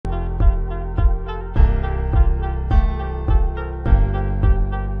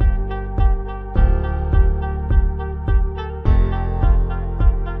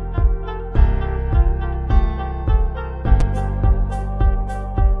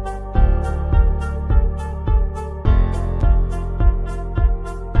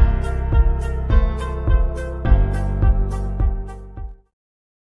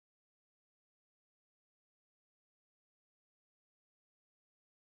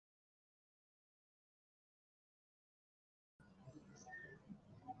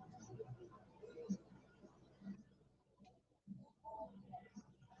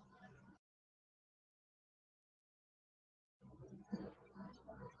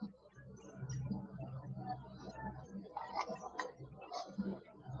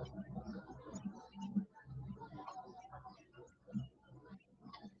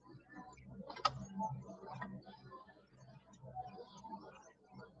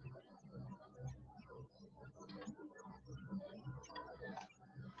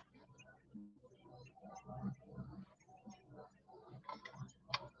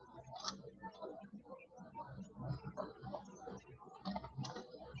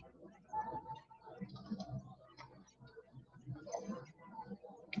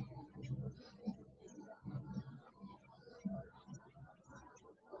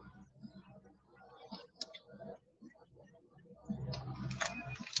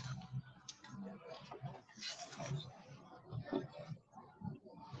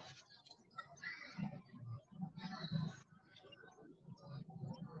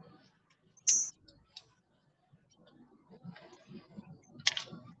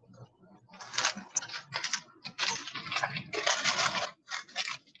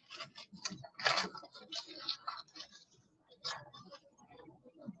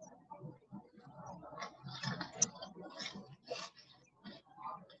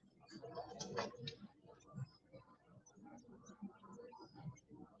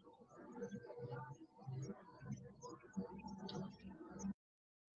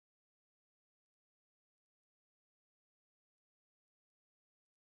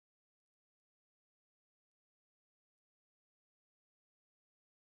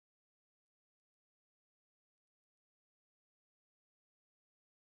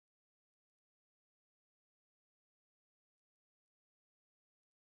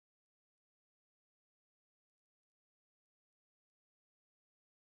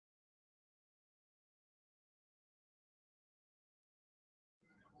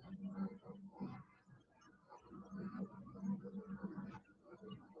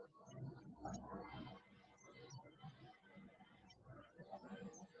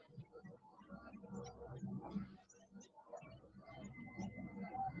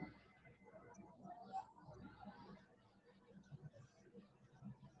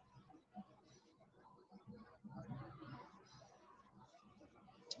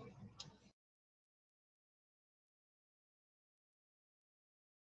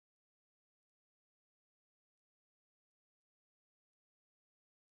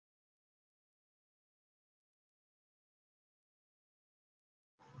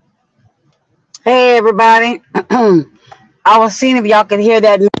Hey everybody. I was seeing if y'all could hear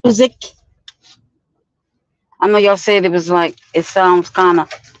that music. I know y'all said it was like it sounds kind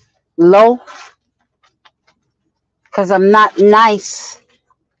of low because I'm not nice.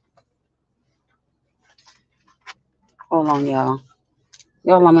 Hold on, y'all.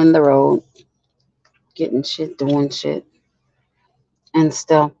 Y'all, I'm in the road getting shit, doing shit and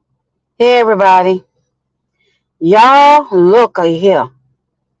stuff. Hey everybody. Y'all look here.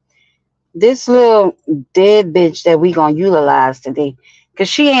 This little dead bitch that we gonna utilize today because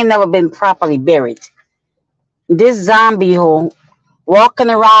she ain't never been properly buried. This zombie hole walking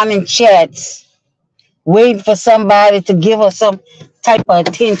around in chats waiting for somebody to give her some type of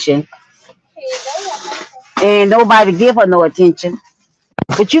attention, and nobody give her no attention.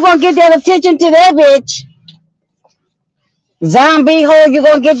 But you gonna get that attention to that bitch, zombie hole. You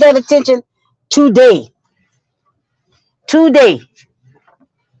gonna get that attention today, today,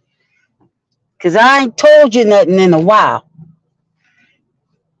 cause I ain't told you nothing in a while.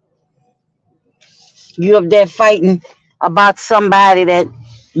 You up there fighting about somebody that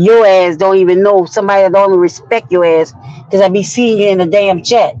your ass don't even know, somebody that don't even respect your ass, cause I be seeing you in the damn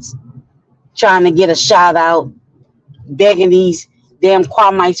chats trying to get a shout out, begging these damn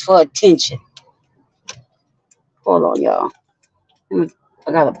Quamites for attention. Hold on, y'all.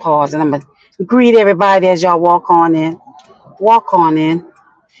 I gotta pause and I'm gonna greet everybody as y'all walk on in. Walk on in.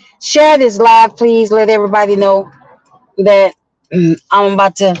 Share this live, please. Let everybody know that I'm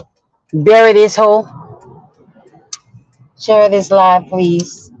about to bury this hole. Share this live,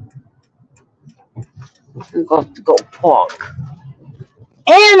 please. I'm going to go park.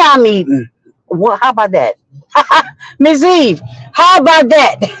 And I'm eating. What? How about that? Miss Eve, how about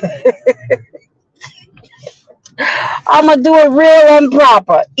that? I'm gonna do it real and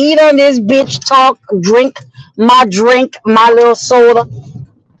proper. Eat on this bitch, talk, drink, my little soda,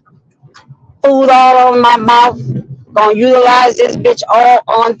 food all over my mouth. Gonna utilize this bitch all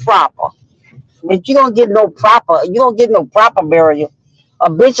on proper. But you don't get no proper. You don't get no proper burial. A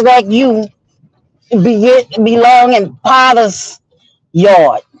bitch like you belong in Potter's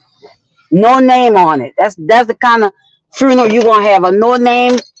yard. No name on it. That's the kind of funeral you gonna have. A no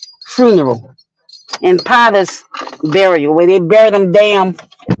name funeral in Potter's burial where they bury them damn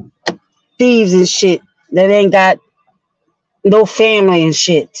thieves and shit that ain't got no family and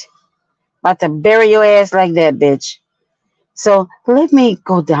shit. About to bury your ass like that, bitch. So let me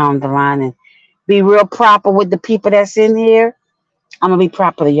go down the line and be real proper with the people that's in here. I'm gonna be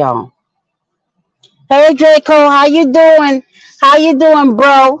proper to y'all. Hey Draco, how you doing? How you doing,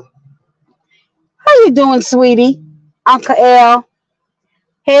 bro? How you doing, sweetie? Uncle L.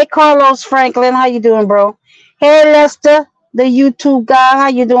 Hey Carlos Franklin, how you doing, bro? Hey Lester, the YouTube guy, how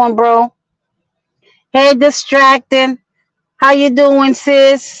you doing, bro? Hey Distracting, how you doing,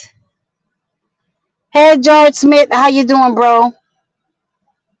 sis? Hey George Smith, how you doing, bro?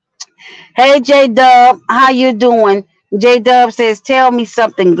 Hey J Dub, how you doing? J Dub says, tell me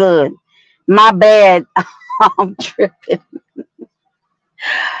something good. My bad. I'm tripping.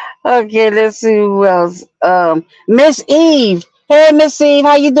 Okay, let's see who else. Miss Eve. Hey, Miss Eve,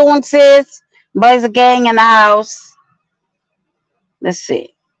 how you doing, sis? Boys a gang in the house. Let's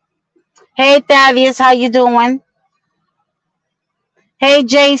see. Hey, Thaddeus, how you doing? Hey,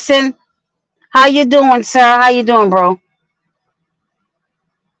 Jason, how you doing, sir? How you doing, bro?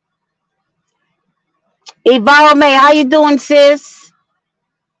 Evalme, how you doing, sis?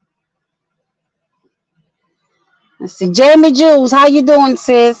 Let's see. Jamie Jules, how you doing,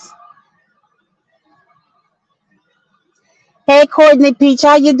 sis? Hey, Courtney Peach,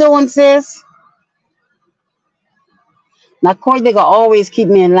 how you doing, sis? Now, Courtney gonna always keep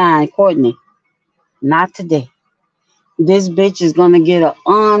me in line. Courtney, not today. This bitch is gonna get a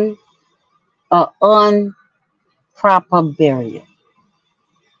unproper burial.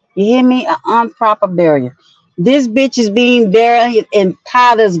 You hear me? An improper burial. This bitch is being buried in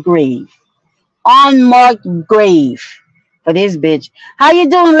Potter's grave. Unmarked grave for this bitch. How you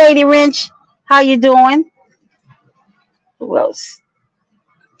doing, Lady Wrench? How you doing? Who else?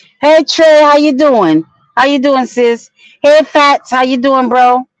 Hey Trey, how you doing? How you doing, sis? Hey Fats, how you doing,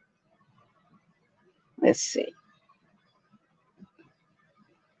 bro? Let's see.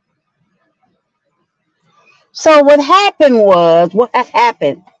 So what happened?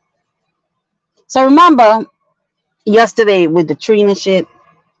 So remember yesterday with the Trina shit,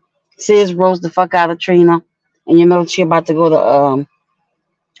 Sis rose the fuck out of Trina, and you know she about to go to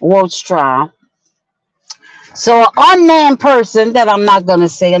World's trial. So an unnamed person that I'm not gonna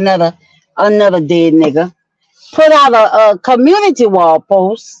say, another dead nigga, put out a community wall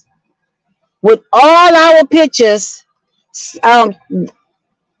post with all our pictures, um,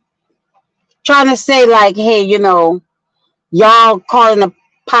 trying to say like, hey, you know, y'all calling the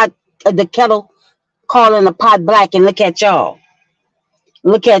pot, the kettle, calling the pot black, and look at y'all.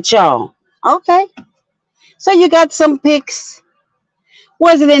 Look at y'all. Okay. So you got some pics.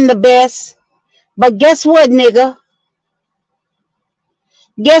 Wasn't in the best. But guess what, nigga?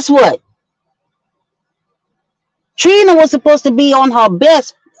 Guess what? Trina was supposed to be on her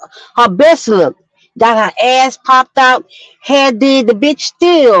best look. Got her ass popped out, hair did. The bitch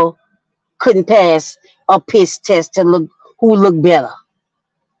still couldn't pass a piss test to look who looked better.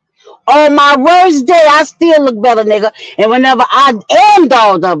 On my worst day, I still look better, nigga. And whenever I am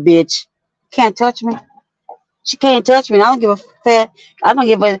dolled up, bitch, can't touch me. She can't touch me. I don't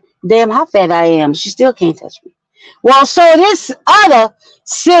give a damn how fat I am. She still can't touch me. Well, so this other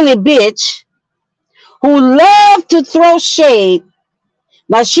silly bitch who loved to throw shade.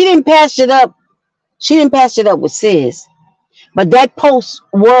 Now she didn't pass it up. She didn't pass it up with sis. But that post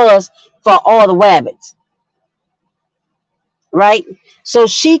was for all the rabbits. Right? So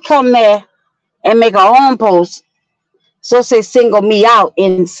she come there and make her own post. So say single me out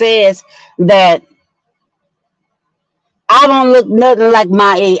and says that I don't look nothing like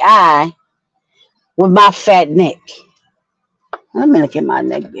my AI with my fat neck. Let me look at my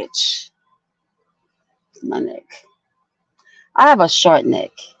neck, bitch. My neck. I have a short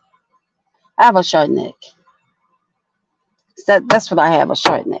neck. I have a short neck. That's what I have, a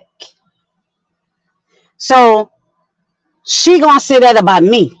short neck. So she gonna say that about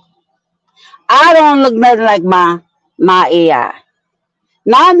me. I don't look nothing like my AI.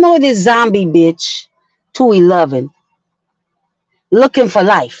 Now I know this zombie bitch, 211, looking for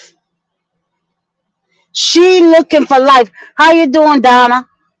life. She looking for life. How you doing, Donna?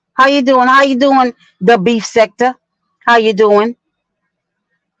 How you doing? How you doing, the beef sector? How you doing?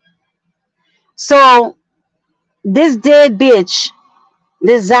 So this dead bitch,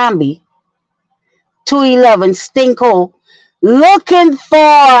 this zombie, 211, stinko, looking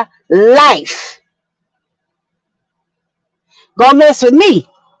for life. Gonna mess with me.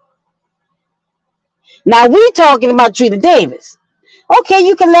 Now we talking about Trina Davis. Okay,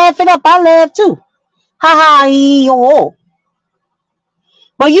 you can laugh it up. I laugh too. Ha ha he ho.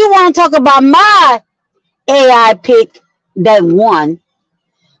 But you want to talk about my AI pick that won.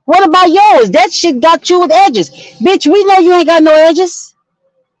 What about yours? That shit got you with edges. Bitch, we know you ain't got no edges.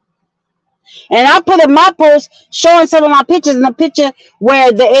 And I put in my post showing some of my pictures, in the picture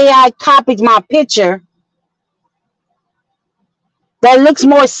where the AI copied my picture that looks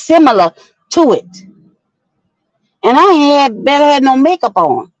more similar to it. And I barely had no makeup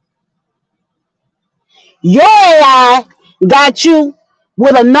on. Your AI got you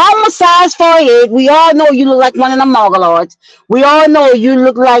with a normal size forehead. We all know you look like one of them Mongoloids. We all know you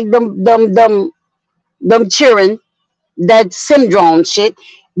look like them cheering, that syndrome shit.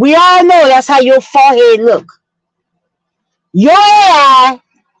 We all know that's how your forehead look. Your AI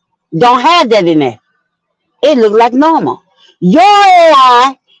don't have that in there. It look like normal. Your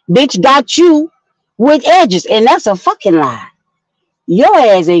AI, bitch, got you with edges, and that's a fucking lie. Your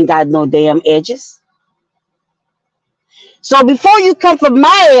ass ain't got no damn edges. So before you come for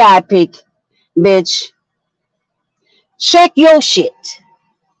my AI pick, bitch, check your shit.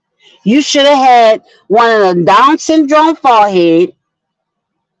 You should have had one of the Down syndrome forehead.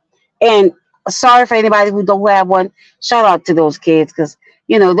 And sorry for anybody who don't have one. Shout out to those kids, because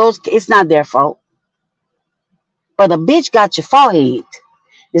you know it's not their fault. But a bitch got your forehead.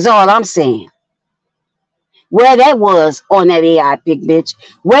 Is all I'm saying. Where that was on that AI pick, bitch.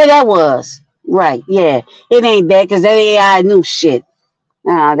 Where that was. Right, yeah. It ain't bad because that AI knew shit.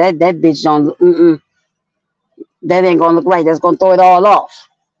 Nah, that bitch don't. That ain't gonna look right. That's gonna throw it all off.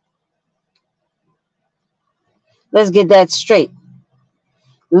 Let's get that straight.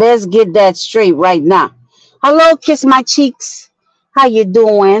 Let's get that straight right now. Hello, kiss my cheeks. How you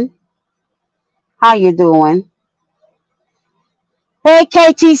doing? How you doing? Hey,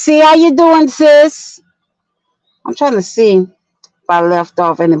 KTC, how you doing, sis? I'm trying to see if I left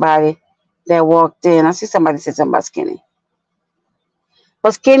off anybody that walked in. I see somebody said something about Skinny.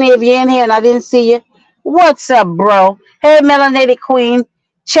 But Skinny, if you're in here and I didn't see you, what's up, bro? Hey, Melanated Queen.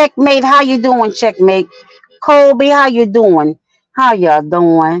 Checkmate, how you doing, Checkmate? Colby, how you doing? How y'all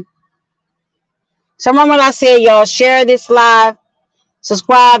doing? So remember what I said, y'all, share this live.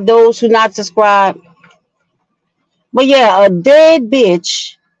 Subscribe those who not subscribed. But yeah, a dead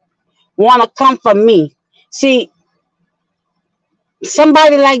bitch want to come for me. See,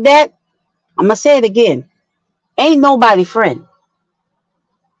 somebody like that, I'm going to say it again, ain't nobody friend.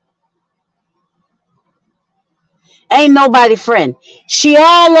 Ain't nobody friend. She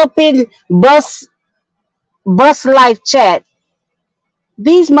all up in bus life chat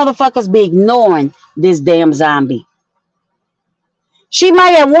These motherfuckers be ignoring this damn zombie. She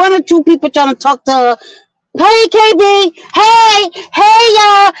might have one or two people trying to talk to her. Hey, KB. Hey,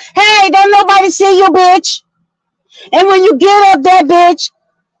 y'all. Hey, don't nobody see you, bitch. And when you get up there, bitch,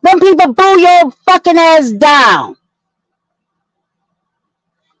 them people boo your fucking ass down.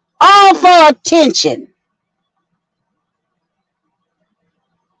 All for attention.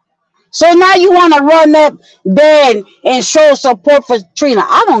 So now you want to run up there and show support for Trina.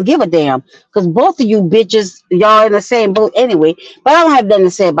 I don't give a damn. Because both of you bitches, y'all in the same boat anyway. But I don't have nothing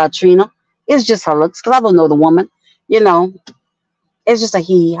to say about Trina. It's just her looks. Because I don't know the woman. You know, it's just a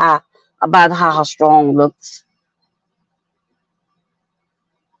hee-ha about how her strong looks.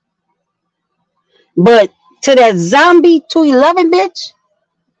 But to that zombie 211 bitch,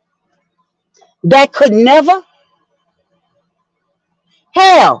 that could never.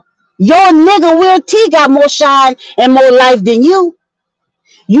 Hell, your nigga Will T got more shine and more life than you.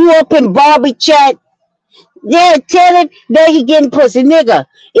 You up in Barbie chat. Yeah, tell him that he getting pussy, nigga.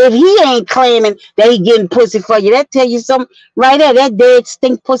 If he ain't claiming that he getting pussy for you, that tell you something right there. That dead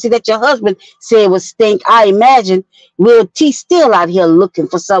stink pussy that your husband said was stink. I imagine Will T still out here looking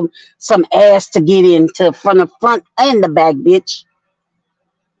for some ass to get into from the front and the back, bitch.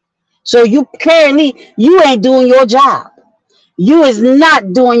 So you apparently you ain't doing your job. You is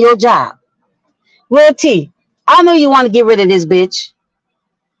not doing your job. Will T, I know you want to get rid of this bitch.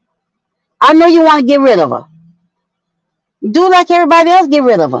 I know you want to get rid of her. Do like everybody else, get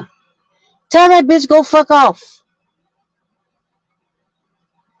rid of her. Tell that bitch go fuck off.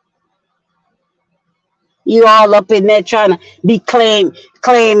 You all up in there trying to be claiming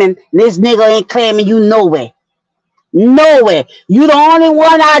this nigga ain't claiming you nowhere. Nowhere. You the only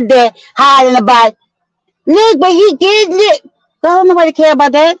one out there hiding about. Nick, but he getting it. Don't nobody care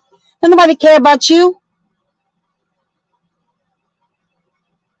about that. Don't nobody care about you.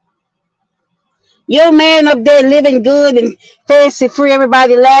 Your man up there living good and fancy free,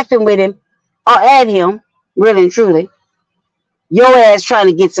 everybody laughing with him or at him, really and truly. Your ass trying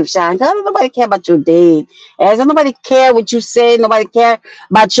to get some shine. Don't nobody care about your dead ass. Don't nobody care what you say. Nobody care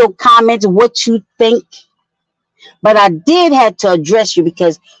about your comments, what you think. But I did have to address you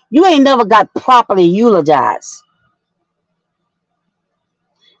because you ain't never got properly eulogized.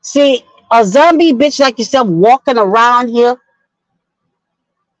 See, a zombie bitch like yourself walking around here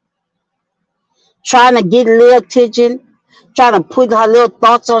trying to get a little attention, trying to put her little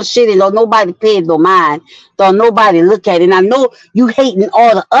thoughts on shit and don't nobody pay no mind, don't nobody look at it. And I know you hating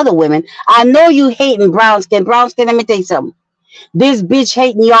all the other women. I know you hating brown skin. Brown skin, let me tell you something. This bitch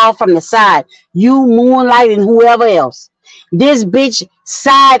hating y'all from the side. You, Moonlight, and whoever else. This bitch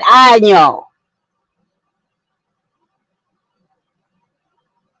side-eyeing y'all.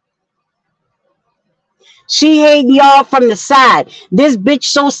 She hating y'all from the side. This bitch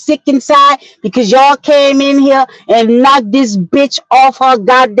so sick inside because y'all came in here and knocked this bitch off her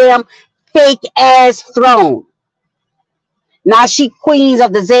goddamn fake ass throne. Now she queens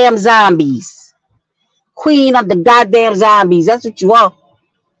of the damn zombies. Queen of the goddamn zombies. That's what you are.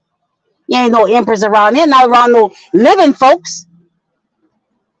 You ain't no empress around here, not around no living folks.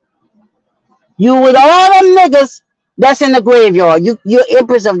 You with all them niggas that's in the graveyard. You're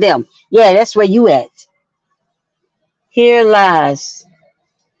empress of them. Yeah, that's where you at. Here lies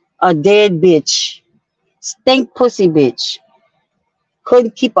a dead bitch. Stink pussy bitch.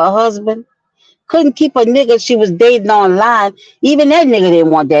 Couldn't keep a husband. Couldn't keep a nigga she was dating online. Even that nigga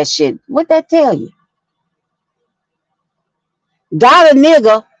didn't want that shit. What that tell you? Got a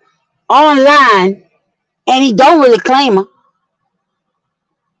nigga online and he don't really claim her.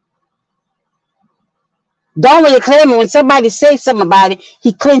 Don't really claim her. When somebody says something about it,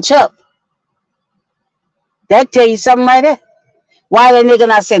 he clinch up. That tell you something right there. Why that nigga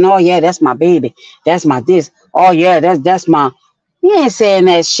not saying, oh yeah, that's my baby. That's my this. Oh yeah, that's my. He ain't saying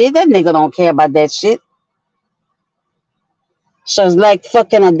that shit. That nigga don't care about that shit. So it's like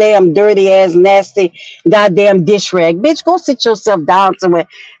fucking a damn dirty ass, nasty, goddamn dish rag. Bitch, go sit yourself down somewhere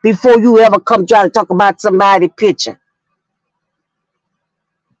before you ever come try to talk about somebody's picture.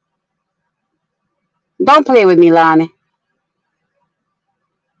 Don't play with me, Lonnie.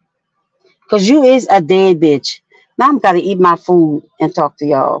 Because you is a dead bitch. Now I'm got to eat my food and talk to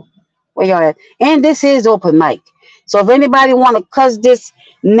y'all. Where y'all at? And this is open mic. So if anybody want to cuss this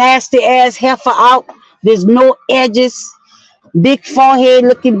nasty ass heifer out, there's no edges. Big forehead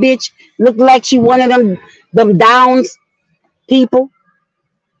looking bitch. Look like she one of them Downs people.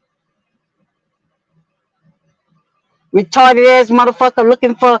 Retarded ass motherfucker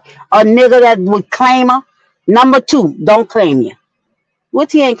looking for a nigga that would claim her. Number 2, don't claim you.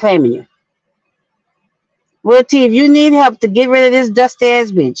 What he ain't claiming you? Well, T, if you need help to get rid of this dusty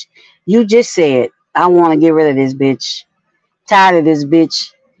ass bitch, you just said, I want to get rid of this bitch. Tired of this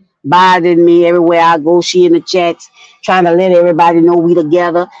bitch bothering me everywhere I go. She in the chats trying to let everybody know we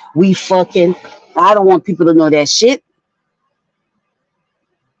together. We fucking. I don't want people to know that shit.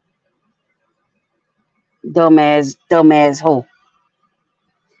 Dumbass hoe.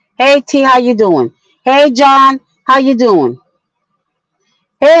 Hey T, how you doing? Hey John, how you doing?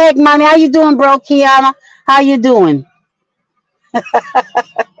 Hey Heck Money, how you doing, bro? Kiana, how you doing?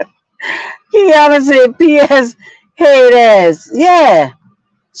 Kiana said, P.S. head ass. Yeah.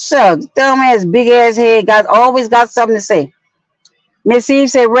 Shucks, dumbass, big ass head, always got something to say. Miss Eve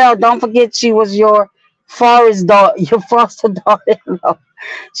said, Rel, don't forget she was your forest dog, your foster daughter-in-law.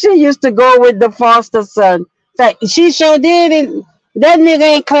 She used to go with the foster son. She sure did, and that nigga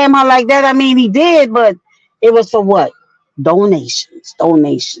ain't claim her like that. I mean, he did, but it was for what? Donations,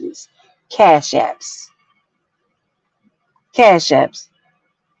 cash apps, cash apps.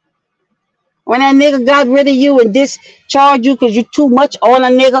 When that nigga got rid of you and discharged you because you too much on a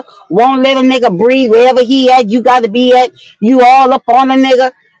nigga, won't let a nigga breathe wherever he at, you got to be at, you all up on a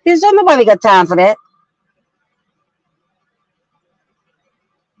nigga. There's nobody got time for that.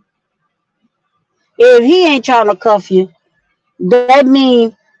 If he ain't trying to cuff you, that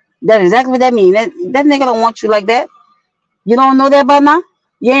mean that exactly what that mean. That nigga don't want you like that. You don't know that by now?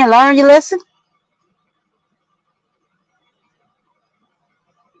 You ain't learned your lesson?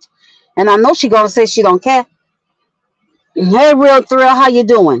 And I know she gonna say she don't care. Hey, Real Thrill, how you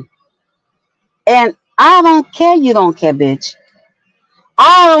doing? And I don't care you don't care, bitch.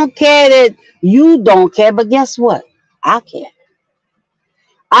 I don't care that you don't care, but guess what? I care.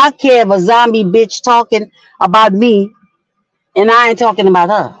 I care if a zombie bitch talking about me and I ain't talking about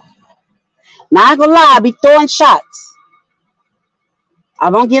her. Now, I ain't gonna lie, I be throwing shots. I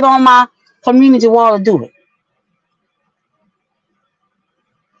don't get on my community wall to do it.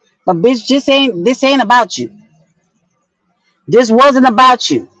 But bitch, this ain't about you. This wasn't about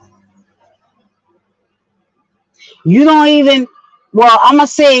you. You don't even, well, I'm gonna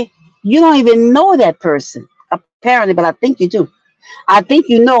say you don't even know that person, apparently, but I think you do. I think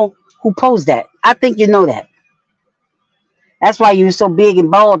you know who posed that. I think you know that. That's why you're so big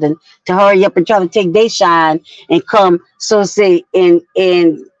and bold and to hurry up and try to take their shine and come so say and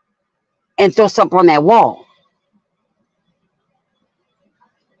throw something on that wall.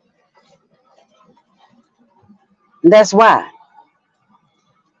 That's why.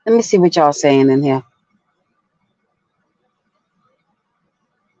 Let me see what y'all saying in here.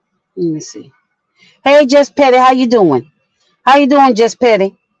 Let me see. Hey, Just Petty, how you doing? How you doing, Just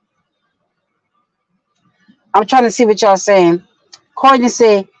Petty? I'm trying to see what y'all saying. Courtney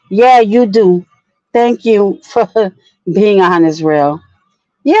said, yeah, you do. Thank you for being honest, Real.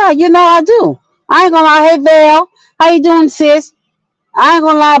 Yeah, you know I do. I ain't gonna lie. Hey, Val, how you doing, sis? I ain't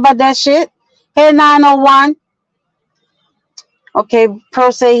gonna lie about that shit. Hey, 901. Okay,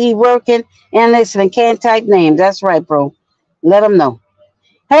 Pro say he working and listening. Can't type names. That's right, bro. Let him know.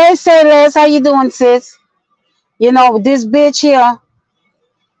 Hey, say Les, how you doing, sis? You know, this bitch here,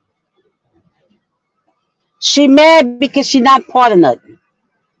 she mad because she not part of nothing.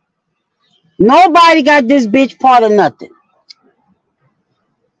 Nobody got this bitch part of nothing.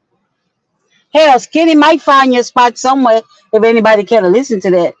 Hell, Skinny might find your spot somewhere if anybody care to listen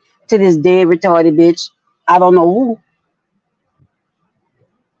to that, to this dead retarded bitch. I don't know who.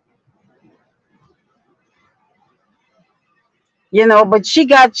 You know, but she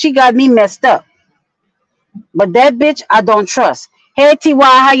got me messed up. But that bitch I don't trust. Hey TY,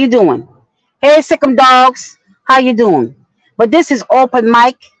 how you doing? Hey Sick'em Dogs, how you doing? But this is open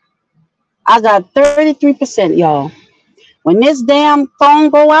mic. I got 33%, y'all. When this damn phone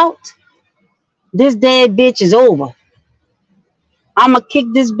go out, this dead bitch is over. I'ma kick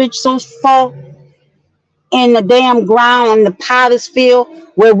this bitch so far in the damn ground in the potter's field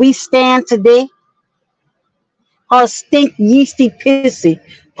where we stand today. Her stink yeasty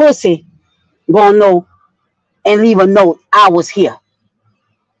pussy gonna know and leave a note. I was here.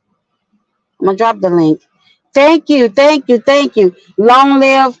 I'm gonna drop the link. Thank you, thank you, thank you. Long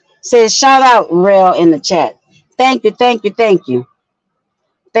live says shout out Rel in the chat. Thank you, thank you, thank you,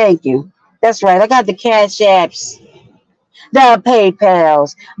 thank you. That's right. I got the cash apps, the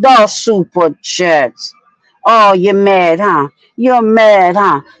PayPals, the super chats. Oh, you're mad, huh? You're mad,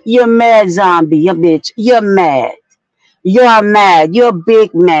 huh? You're mad, zombie, you bitch. You're mad. You're mad. You're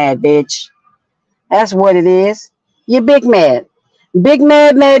big mad, bitch. That's what it is. You're big mad. Big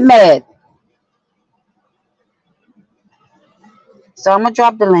mad, mad, mad. So I'm gonna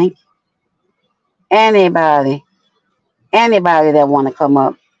drop the link. Anybody that wanna come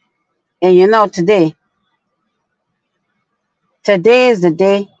up. And you know today, Today is the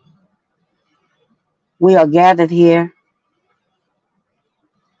day we are gathered here.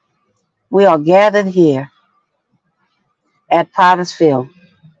 We are gathered here at Potter's Field.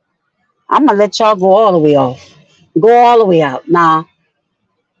 I'm gonna let y'all go all the way off. Go all the way out. Now,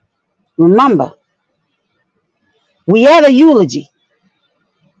 remember, we had a eulogy.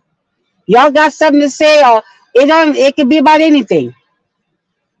 Y'all got something to say, or it could be about anything.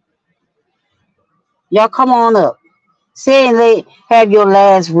 Y'all come on up. Say and have your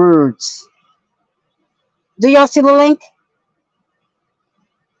last words. Do y'all see the link?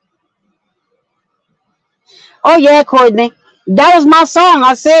 Oh yeah, Courtney. That was my song.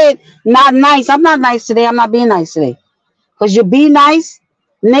 I said not nice. I'm not nice today. I'm not being nice today. Cause you be nice,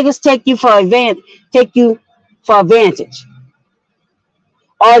 niggas take you for advantage.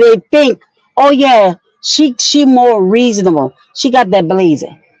 Or they think, oh yeah, she more reasonable. She got that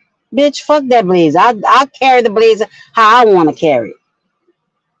blazer. Bitch, fuck that blazer. I carry the blazer how I want to carry it.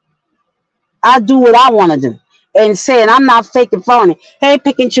 I do what I want to do. And saying I'm not faking phony. Hey,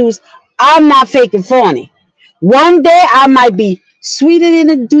 pick and choose. I'm not faking phony. One day I might be sweeter than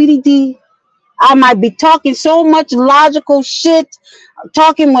a DWBM. I might be talking so much logical shit,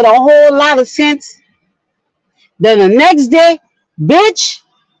 talking with a whole lot of sense. Then the next day, bitch,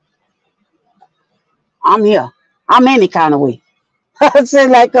 I'm here. I'm any kind of way. Say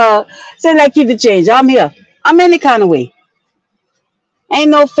like keep the change. I'm here. I'm any kind of way. Ain't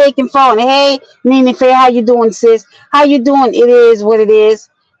no faking phone. Hey, Nene Faye, how you doing, sis? How you doing? It is what it is.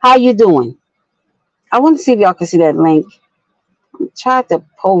 How you doing? I want to see if y'all can see that link. I tried to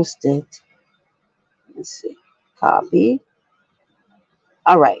post it. Let's see. Copy.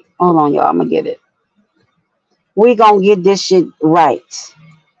 All right. Hold on, y'all. I'm gonna get it. We gonna get this shit right.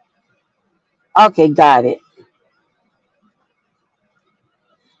 Okay, got it.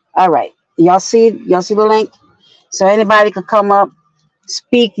 All right. Y'all see the link? So anybody could come up,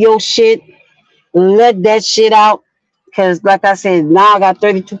 speak your shit, let that shit out. Cause like I said, now I got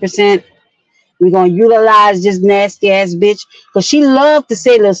 32%. We're gonna utilize this nasty ass bitch. Cause she love to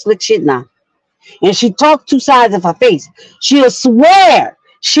say little slick shit now. And she talk two sides of her face. She'll swear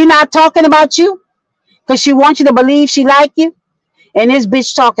she not talking about you. Cause she wants you to believe she like you. And this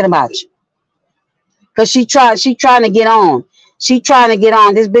bitch talking about you. Cause she trying to get on. She trying to get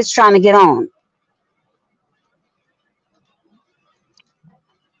on. This bitch trying to get on.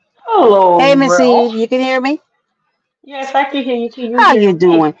 Hello, Hey, Miss Eve, Ralph. you can hear me? Yes, I can hear you. Can you How you hear me?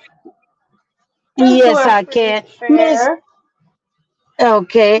 doing? I'm Yes, doing I pretty can. Miss, fair.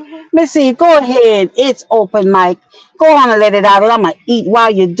 okay. Hmm. Miss Eve, go ahead. It's open mic. Go on and let it out. And I'm going to eat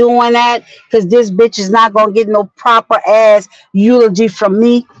while you're doing that because this bitch is not going to get no proper ass eulogy from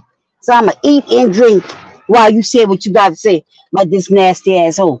me. So I'm going to eat and drink while you say what you got to say about this nasty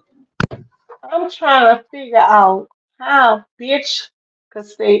asshole. I'm trying to figure out how bitch could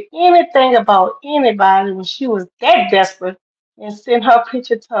say anything about anybody when she was that desperate and send her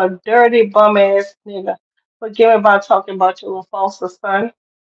picture to a dirty bum ass nigga. Forgive me about talking about your little foster son.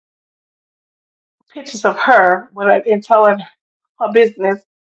 Pictures of her with her and telling her business.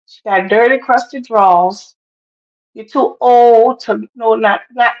 She got dirty, crusty drawers. You're too old to know not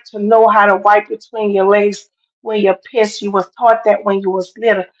to know how to wipe between your legs when you're pissed. You was taught that when you was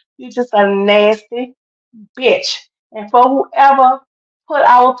little. You just a nasty bitch. And for whoever put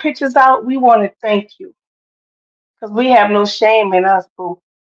our pictures out, we want to thank you because we have no shame in us, boo.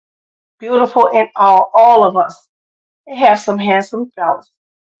 Beautiful in all of us. And have some handsome fellas.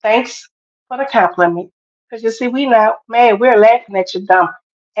 Thanks for the compliment. Because you see, we now, man, we're laughing at your dumb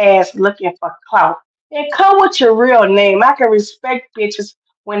ass looking for clout. And come with your real name. I can respect bitches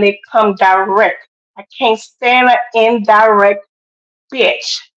when they come direct. I can't stand an indirect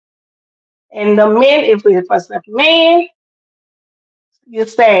bitch. And the men, if it was a man, you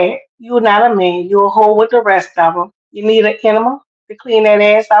say you're not a man. You're a hoe with the rest of them. You need an enema to clean that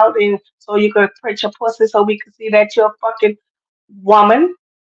ass out, and so you can print your pussy, so we can see that you're a fucking woman.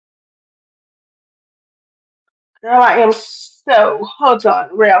 Girl, I am so. Hold on,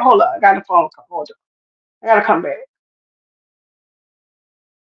 real. Hold on. I got a phone call. Hold on. I gotta come back.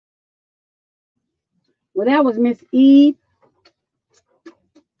 Well, that was Miss Eve.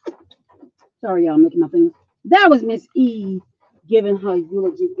 Sorry, y'all, I'm making my fingers. That was Miss Eve giving her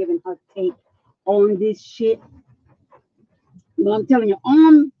eulogy, giving her take on this shit. But I'm telling you,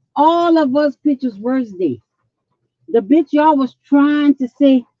 on all of us pictures worst day, the bitch y'all was trying to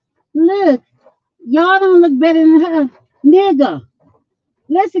say, look, y'all don't look better than her. Nigga,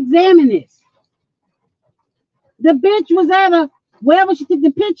 let's examine this. The bitch was at a, wherever she took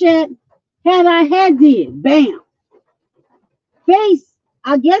the picture at, had her head did. Bam. Face,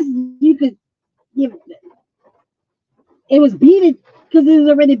 I guess you could give it. It was beaded because it was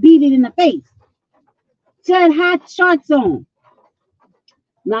already beaded in the face. She had hot shorts on.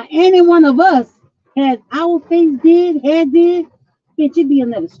 Now, any one of us had our face did, hair did, bitch, it'd be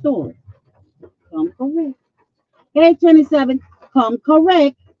another story. Come correct. Hey, 27, come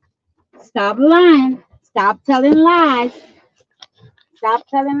correct. Stop lying. Stop telling lies. Stop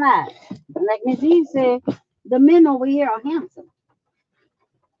telling lies. Like Miss Eve said, the men over here are handsome.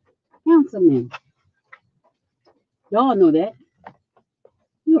 Handsome men. Y'all know that.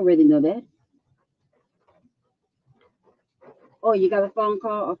 You already know that. Oh, you got a phone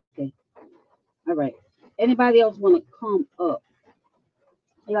call? Okay. All right. Anybody else want to come up?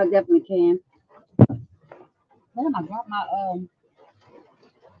 Y'all definitely can. Damn, I dropped my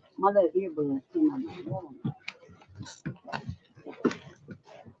little earbud in my mouth.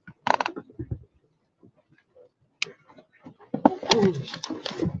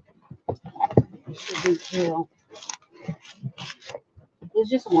 It's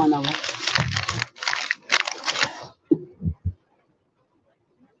just one of them.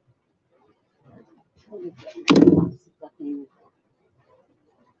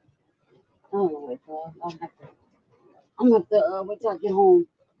 I don't know where it's at. I'm gonna have to wait till I get home.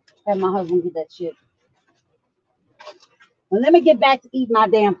 Have my husband get that shit. Well, let me get back to eat my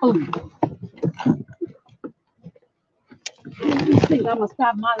damn food. I think I'm gonna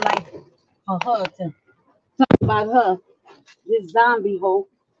stop my life for her to talk about her, this zombie hoe.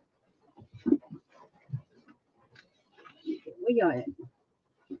 Where y'all at?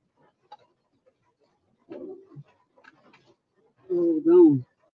 Oh, gone.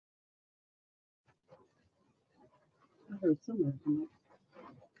 I heard somebody come up.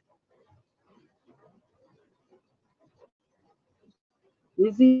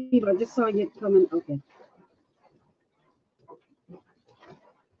 Miss Eve, I just saw you coming. Okay.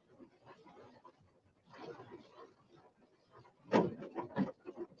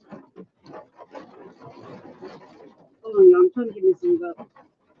 Hold on, y'all. I'm trying to get Miss Eve up.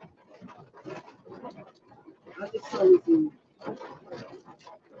 I just saw Miss Eve.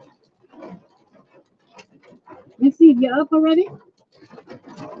 Miss Eve, you up already?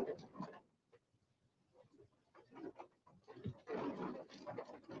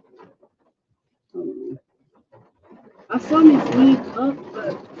 Oh, I saw Miss Eve up,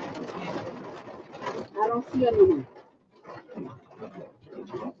 but I don't see her no more.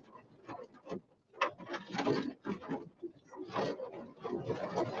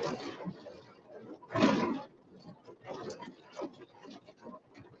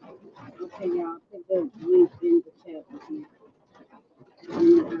 Okay, y'all. Put the link in the chat with me.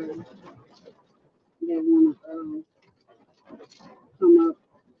 That wanna come up.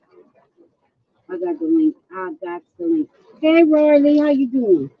 I got the link. I got the link. Hey, Riley, how you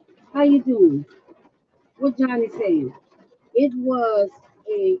doing? How you doing? What Johnny saying? It was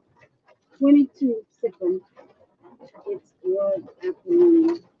a 22 second. It was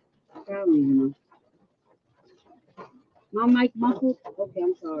afternoon. I don't even know. My mic muffled? Okay,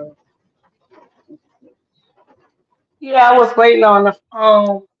 I'm sorry. Yeah, I was waiting on the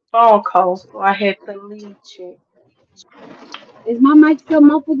phone call, so I had to leave check. Is my mic still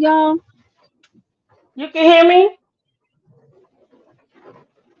muffled, y'all? You can hear me?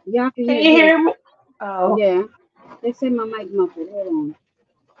 Y'all can Can hear you good. hear me? Oh, Yeah. They say my mic muffled. Hold on.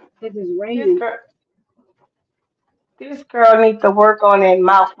 Because it's this raining. girl, this girl needs to work on that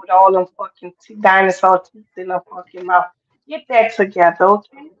mouth with all them fucking dinosaur teeth in her fucking mouth. Get that together,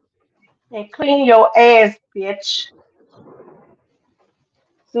 okay? And clean your ass, bitch.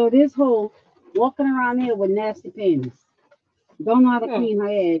 So this whole walking around here with nasty panties. Don't know how to Hmm. clean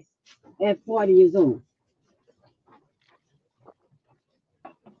her ass at 40 years old.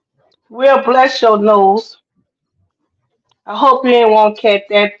 Well, bless your nose. I hope you ain't want cat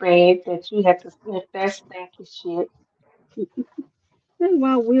that bad that you had to sniff that stinky shit. That's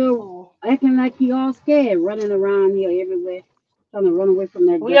why Will Oh, acting like he all scared, running around here everywhere, trying to run away from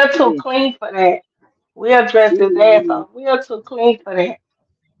that we are dusty too bitch. clean for that. We'll dress his ass Mm-hmm. off. We are too clean for that.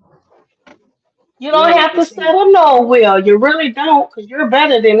 You Yeah, don't like have they to say. settle no, Will. You really don't, because you're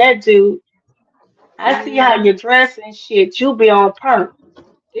better than that dude. I see how Mm-hmm. you dress and shit. You be on perk.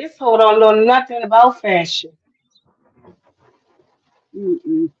 This hoe don't know nothing about fashion.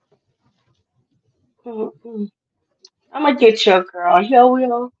 Mm-mm. Mm-mm. I'm gonna get your girl. Here,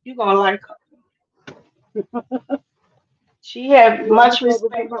 Will. You gonna like her. She have You gonna much hook up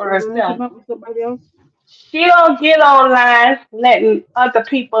with respect somebody? for You gonna hook him herself. up with somebody else? She don't get online letting other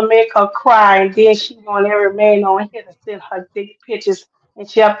people make her cry, and then she want every man on here to send her dick pictures, and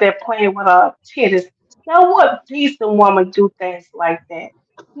she up there playing with her titties. Now, what decent woman do things like that?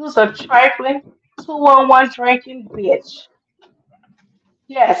 You's a trifling. 211 drinking bitch.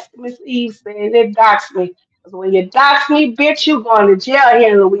 Yes, Miss Eve said it doxed me. Because when you dox me, bitch, you going to jail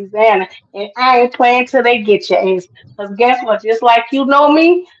here in Louisiana. And I ain't playing till they get your ass. Because guess what? Just like you know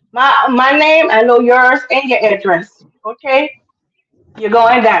me, my name, I know yours and your address. Okay? You're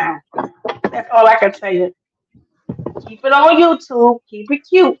going down. That's all I can tell you. Keep it on YouTube. Keep it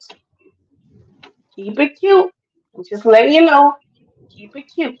cute. Keep it cute. I'm just letting you know. Keep it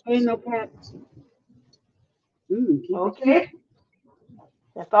cute. Ain't no cap. Keep it cute. Okay?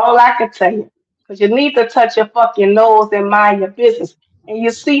 That's all I can tell you. Because you need to touch your fucking nose and mind your business. And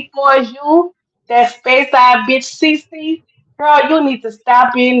you see, for you, that space eye bitch CC, girl, you need to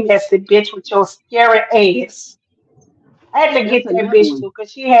stop being messy, bitch, with your scary ass. I had to That's get that another bitch one. too,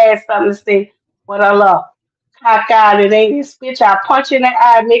 because she had something to say, what I love. Cock out it ain't this bitch. I punch you in the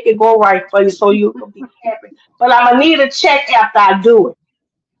eye, make it go right for you so you can be happy. But I'm going to need a check after I do it.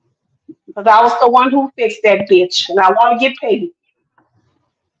 Because I was the one who fixed that bitch, and I want to get paid.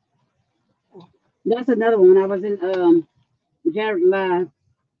 That's another one. When I was in Jared Live,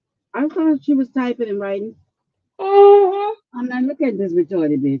 I thought she was typing and writing. Hmm. I'm not looking at this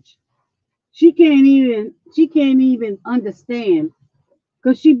retarded bitch. She can't even understand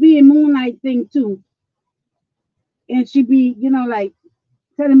because she be in Moonlight thing too, and she be like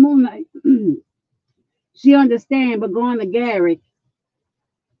telling Moonlight she understand, but going to Garrick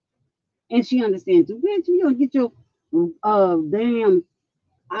and she understands too. Bitch, you gonna get your damn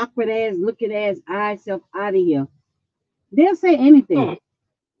awkward ass, looking ass, eye self out of here. They'll say anything.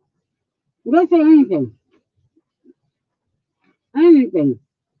 They'll say anything. Anything.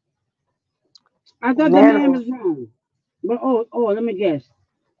 I thought And the that man was was wrong, but let me guess.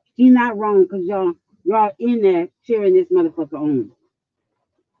 He not wrong because y'all in there cheering this motherfucker on.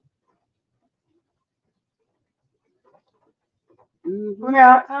 Hmm.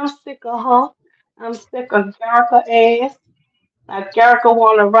 well, I'm sick of her. I'm sick of Jericho ass. Like Jericho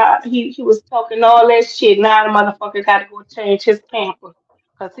wanna ride. He was talking all that shit. Now the motherfucker gotta go change his pamper.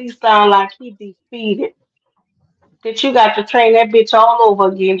 Cause he sound like he defeated. That you got to train that bitch all over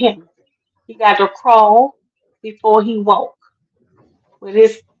again him. He got to crawl before he walk with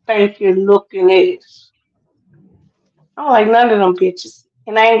his stinking looking ass. I don't like none of them bitches.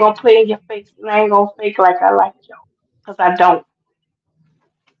 And I ain't gonna play in your face and I ain't gonna fake like I like you. Cause I don't.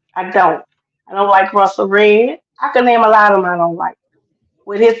 I don't. I don't like Russell Red. I can name a lot of them I don't like.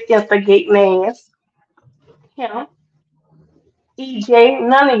 With his instigating ass. Him. EJ,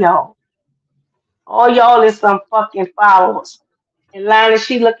 none of y'all. All y'all is some fucking followers. And Lana,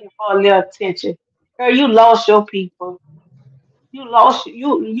 she looking for a little attention. Girl, you lost your people. You lost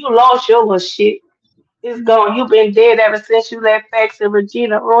your little shit. It's gone. You been dead ever since you left Fax and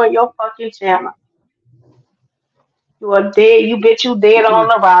Regina ruin your fucking channel. You are dead. You bitch you dead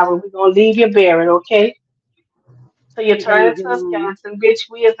on arrival. We're gonna leave you buried, okay? So you We're turn gonna get into a on. skeleton, bitch.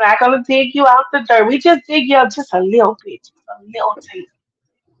 We is not gonna dig you out the dirt. We just dig you up just a little bit, just a little taste.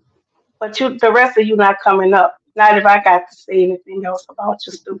 But you, the rest of you, not coming up. Not if I got to say anything else about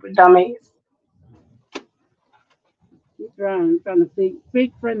your stupid dumb ass. He's trying to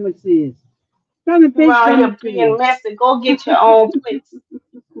fake friend with sis. Trying to You fake around friend here with being sis. messy. Go get your own place.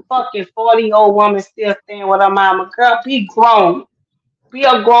 Fucking 40-year-old woman still staying with her mama. Girl, be grown. Be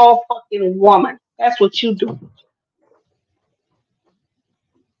a grown fucking woman. That's what you do.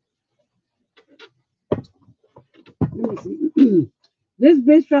 Let me see. This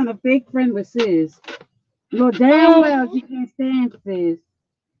bitch trying to fake friend with sis. Know damn well Mm-hmm. she can't stand sis.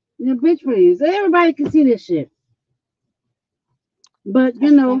 Bitch, please. Everybody can see this shit. But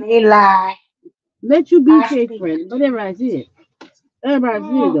That's when they lie. let you be I fake speak the friend. But truth. everybody see it. Everybody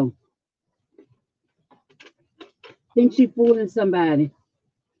see it Mm-hmm. though. Think she fooling somebody.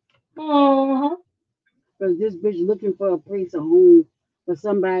 Mm-hmm. Because this bitch looking for a place, a home for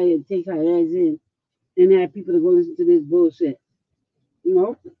somebody to take her ass in and have people to go listen to this bullshit. You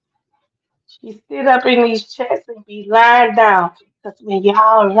know? She sit up in these chats and be lying down. Because when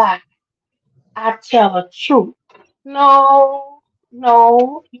y'all lie, I tell the truth. No,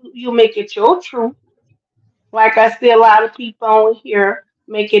 no, you make it your truth. Like I see a lot of people on here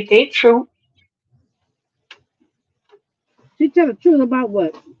make it their truth. She tell the truth about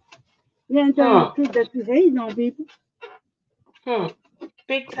what? You ain't telling the Hmm, truth that you hating on people. hmm.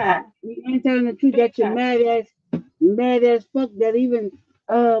 Big time, You ain't telling the truth big that you're time. mad as fuck that even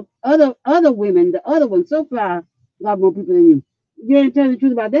other women, the other ones so far got more people than you. You ain't telling the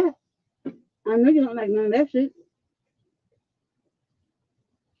truth about that. I know you don't like none of that shit.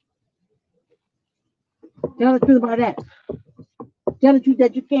 Tell the truth about that. Tell the truth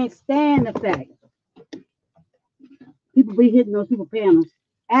that you can't stand the fact people be hitting those people panels.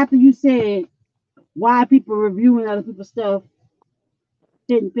 After you said Why people reviewing other people's stuff,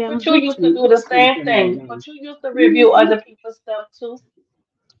 sitting panels, But you bitch, used to do the I couldn't same tell you thing. about But you used to review mm-hmm. other people's stuff too.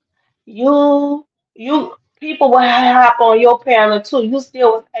 You people will hop on your panel too. You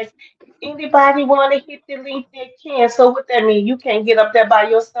still was ask, if anybody want to hit the link, they can. So what that mean? You can't get up there by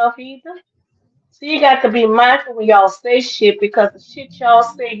yourself either. So you got to be mindful when y'all say shit because the shit y'all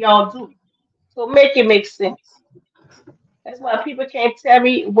say y'all do. So make it make sense. That's why people can't tell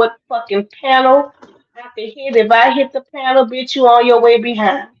me what fucking panel I can hit. If I hit the panel, bitch, you on your way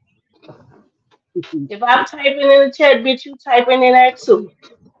behind. If I'm typing in the chat, bitch, you typing in that too.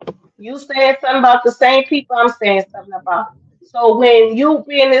 You saying something about the same people I'm saying something about. So when you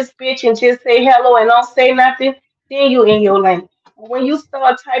be in this bitch and just say hello and don't say nothing, then you in your lane. But when you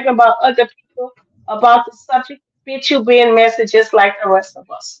start typing about other people about the subject, bitch, you being messy just like the rest of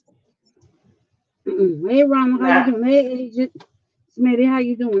us. Hey Rama, how you Nah. doing? Hey Agent Smitty, how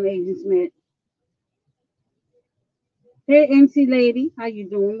you doing, Agent Smith? Hey MC Lady, how you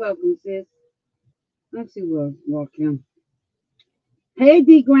doing? Welcome, sis. Let's see what walk in. Hey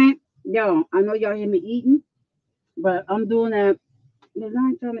D Grant, yo, I know y'all hear me eating, but I'm doing that. Because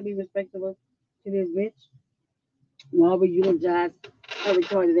I'm trying to be respectable to this bitch. While we eulogize her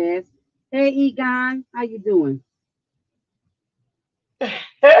retarded ass. Hey Egon, how you doing?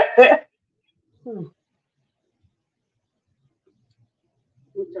 Hmm.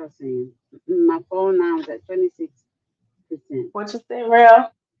 What y'all saying? My phone now is at 26%. What you say,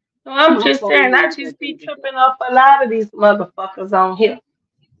 real? No, I'm My just phone saying, now I is just at be 20%. tripping off a lot of these motherfuckers on here.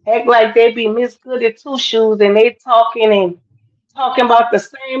 Act like they be Miss Good at two shoes and they talking about the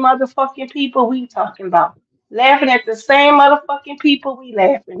same motherfucking people we talking about. Laughing at the same motherfucking people we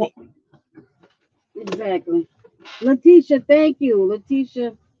laughing at. Exactly. Letitia, thank you.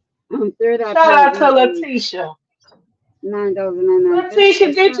 Letitia, third eye Shout player out to repaid Letitia. $9.99.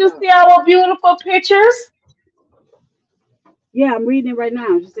 Letitia, did Shout you out. see our beautiful pictures? Yeah, I'm reading it right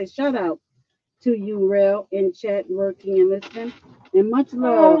now. She said, shout out to you, Rail, in chat, working and listening. And much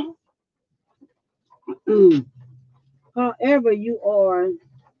love. Mm, However you are,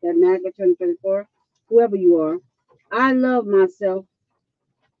 that MAGA 2024, whoever you are, I love myself.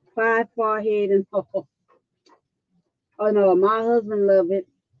 Five far head and oh no, my husband love it.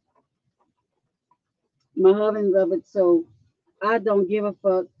 My husband love it. So I don't give a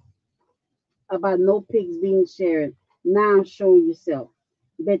fuck about no pics being shared. Now show yourself.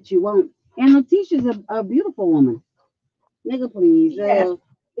 Bet you won't. And Letitia's a beautiful woman. Nigga, please. yes.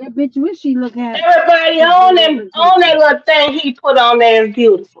 That bitch wish she Everybody had on better them on that reputation. little thing he put on there is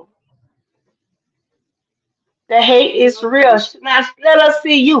beautiful. The hate is real. Okay. Now let us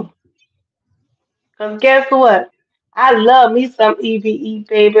see you. Cause guess what? I love me some EVE,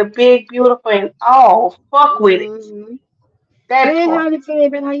 baby. Big, beautiful, and all. Fuck with it. hmm That Hey, part. howdy,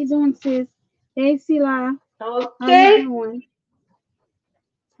 favorite. How you doing, sis? Hey, Sila. How you Okay? doing?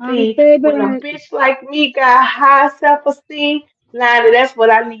 Howdy, See, when a favorite. bitch like me got high self-esteem, now that's what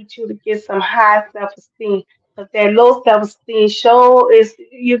I need you to get some high self-esteem. Cause that low self-esteem show is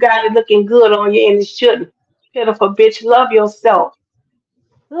you got it looking good on you and it shouldn't. Pitiful bitch, love yourself.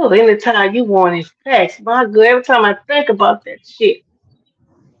 Oh, anytime you want is facts. My good, every time I think about that shit.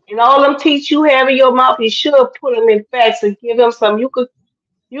 And all them teeth you have in your mouth, you should put them in facts and give him some.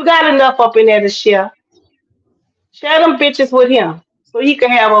 You got enough up in there to share. Share them bitches with him so he can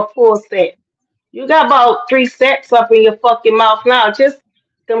have a full set. You got about three sets up in your fucking mouth now. Just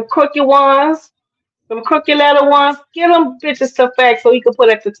them crooked ones, them crooked letter ones. Give them bitches to facts so he can put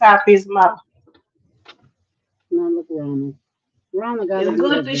at the top of his mouth. Now look, Rama. Rama got to It's be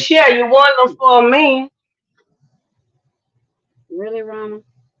good that to bitch. share. You want them for a man. Really, Rama?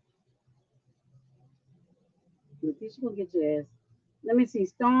 She's gonna get your ass. Let me see.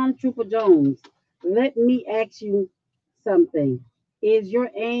 Stormtrooper Jones. Let me ask you something. Is your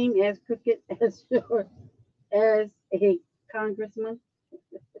aim as crooked as yours as a congressman?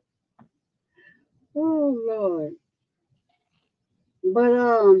 Oh Lord. But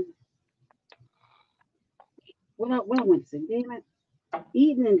what I want to say, damn it.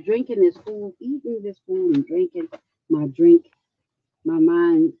 Eating and drinking this food, eating this food and drinking my drink, my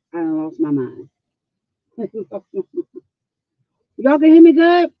mind, I done lost my mind. Y'all can hear me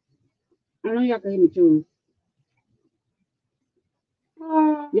good? I know y'all can hear me too.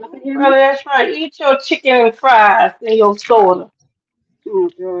 Y'all can hear Brother, me? that's right. Eat your chicken and fries and your soda. Oh,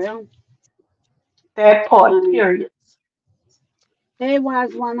 girl. That part, Um, period. hey,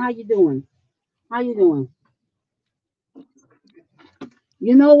 wise one, how you doing? How you doing?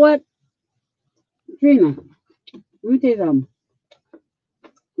 You know what, Trina? Let me tell you something.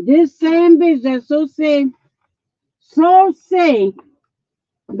 This same bitch that so say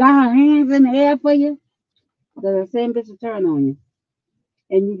Got her hands in the air for you. The same bitch will turn on you.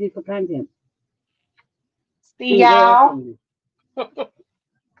 And you get for content. See And go after y'all. you.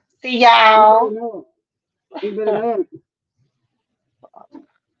 See You better y'all. know it. You better know it.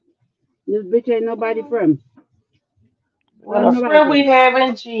 This bitch ain't nobody friend. What a Ain't nobody friend we friend. have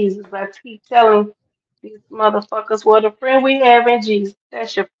in Jesus. I keep telling these motherfuckers what a friend we have in Jesus.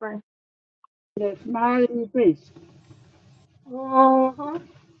 That's your friend. That smile in your face. Mm-hmm.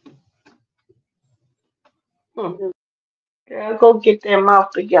 Hmm. Girl, go get that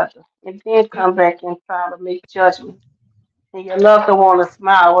mouth together and then come back and try to make judgments. And you love to want to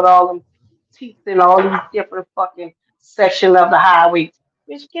smile with all them teeth in all these different fucking sections of the highway.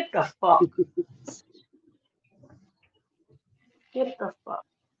 Bitch, get the fuck. Get the fuck.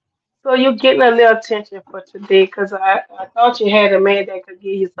 So you're getting a little attention for today because I thought you had a man that could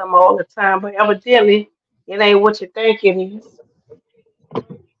give you some all the time, but evidently it ain't what you think it is.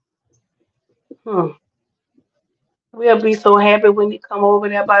 Hmm. We'll be so happy when you come over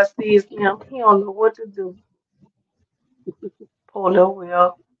there by sees him. He don't know what to do. Poor little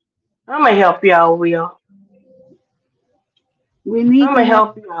Will. I'm gonna help you out, Will. We need I'm to gonna have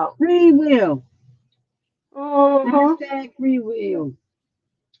help you out. free will. Mm-hmm. Hashtag free will.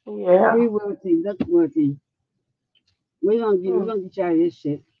 Yeah. Free will team. That's the word team. We're Hmm. gonna get you out of this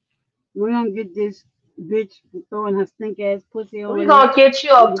shit. We're gonna get this bitch for throwing her stink ass pussy We on you. gonna get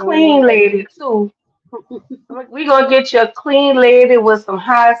you a You don't want clean that lady bitch. too. We gonna get you a clean lady with some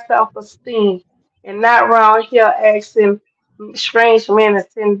high self-esteem, and not around here asking strange men to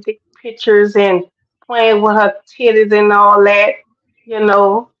send dick pictures and playing with her titties and all that. You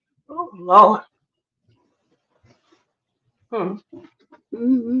know. Oh Lord. Hmm.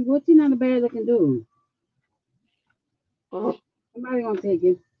 What's he not a bad looking dude? Hmm. Somebody gonna take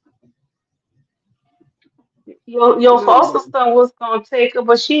it. Your Somebody foster gonna. son was gonna take her,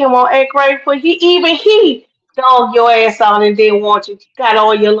 but she didn't want to act right for he. Even he dogged your ass out and didn't want you. Got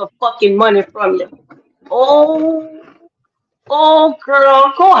all your little fucking money from you. Oh. Oh,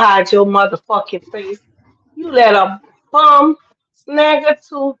 girl, go hide your motherfucking face. You let a bum, snagger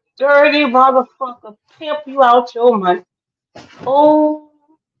tooth, dirty motherfucker pimp you out your money. Oh,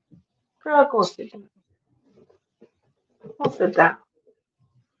 girl, go sit down. Go sit down.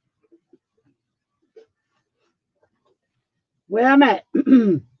 Where I'm at.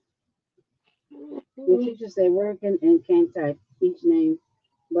 The Mhm. teacher said working and can't type each name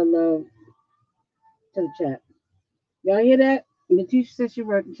but love to the chat. Y'all hear that? The teacher said she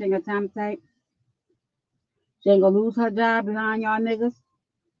working. She ain't got time to type. She ain't gonna lose her job behind y'all niggas,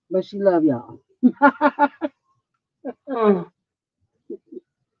 but she love y'all. Hmm.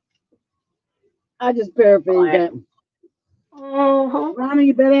 I just paraphrased Right. that. Mm-hmm. Ronald,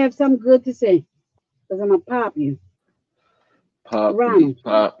 you better have something good to say, because I'm gonna pop you. Ronald.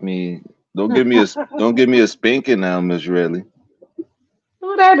 Pop me. Don't give me a spanking now, Miss Riley.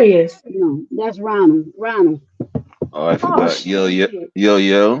 Who that is? No, that's Ronald. Ronald. Oh, I Oh, forgot. shit.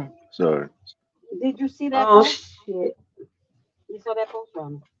 Yo. Sorry. Did you see that Oh, post? shit. You saw that post,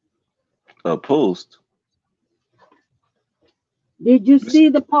 Ronald? A post. Did you Miss- see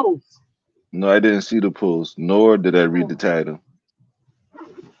the post? No, I didn't see the post, nor did I read the Hmm. title.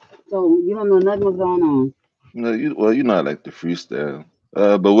 So you don't know nothing what's going on. No, you know I like the freestyle.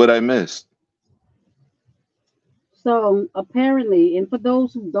 But what I missed. So apparently, and for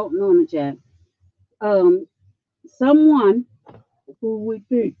those who don't know in the chat, um, someone who we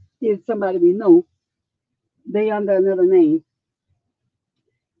think is somebody we know, they under another name,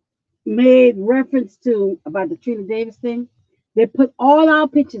 made reference to about the Trina Davis thing. They put all our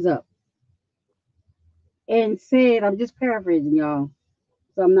pictures up and said, I'm just paraphrasing y'all,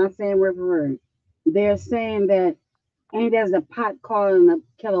 so I'm not saying word for word. They're saying that ain't there's a pot calling a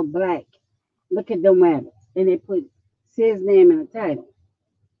kettle black. Look at them rabbits. And they put Sid's name in the title.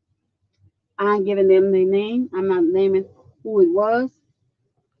 I ain't giving them their name. I'm not naming who it was.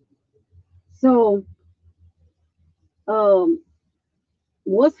 So, um,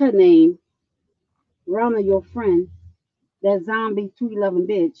 what's her name? Rana, your friend, that zombie 211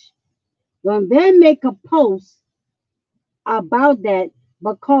 bitch. When they make a post about that,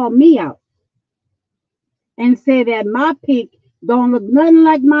 but call me out and say that my pic don't look nothing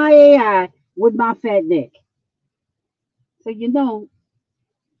like my AI with my fat dick. So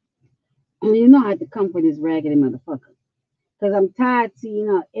I had to come for this raggedy motherfucker. Cause I'm tired of seeing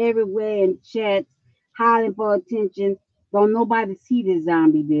her everywhere in chats, hollering for attention. Don't nobody see this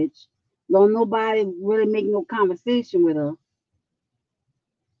zombie bitch. Don't nobody really make no conversation with her.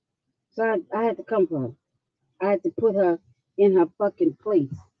 So I had to come for her. I had to put her in her fucking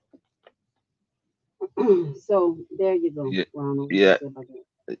place. So there you go, Yeah, Ronald. What you yeah. say about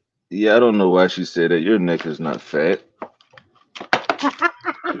that? Yeah, I don't know why she said that. Your neck is not fat.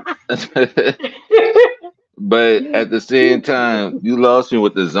 But at the same time, you lost me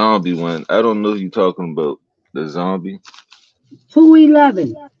with the zombie one. I don't know who you talking about. The zombie.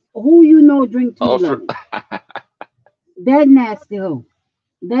 211. Who you know drink Oh, for, 211? That nasty hoe.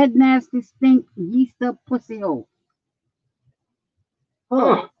 That nasty stink yeast up pussy hoe.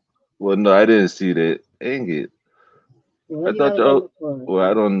 Her. Mm. well, no, I didn't see that. Dang it. Well, I you thought gotta go y'all. look for it. Well,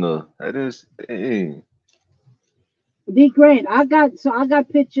 I don't know. I didn't. Dang. D Grant, I got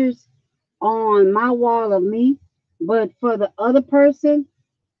pictures on my wall of me, but for the other person,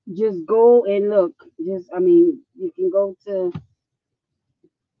 just go and look. Just I mean, you can go to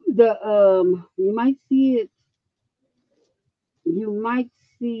the you might see it, you might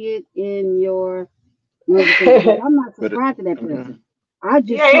see it in your notification because I'm not But it, subscribed to that mm, person. I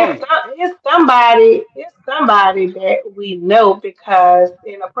just Yeah, saw it. it's somebody that we know because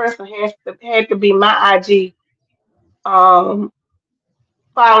then a person had to be my IG, um,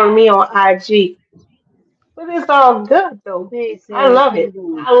 following me on IG. But it's all good though. Hey I sis, love how you it.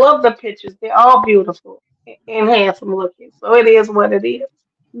 doing? I love the pictures. They're all beautiful and handsome looking. So it is what it is.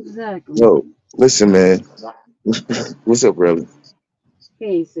 Exactly. Yo, listen, man. What's up, brother?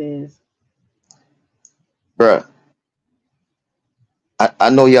 Hey sis. Bruh, I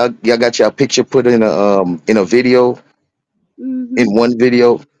know y'all got y'all picture put in a video, Mm-hmm. in one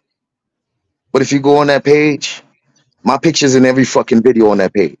video. But if you go on that page, my picture's in every fucking video on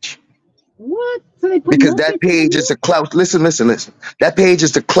that page. What? So they put Because more that pictures of page is you? to clout listen. That page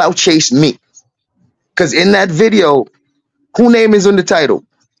is to clout chase me. Cause in that video, who name is in the title?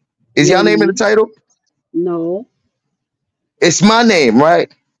 Is Your y'all name in the name? title? No. It's my name,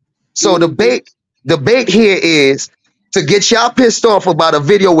 right? So Mm-hmm. the bait here is to get y'all pissed off about a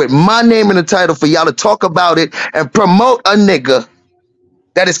video with my name in the title for y'all to talk about it and promote a nigga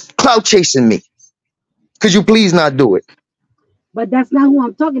that is clout chasing me. Could you please not do it? But that's not who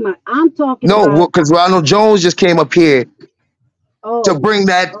I'm talking about. I'm talking No, about because Ronald Jones just came up here to oh, bring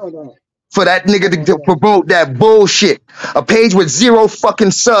that oh that. for that nigga to Oh that. promote that bullshit. A page with zero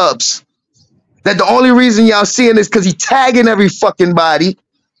fucking subs. That the only reason y'all seeing this because he tagging every fucking body.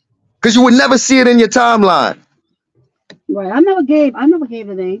 Because you would never see it in your timeline. Right. I never gave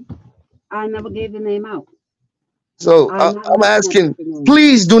the name. I never gave the name out. So I'm not I'm mentioning that asking, person's name.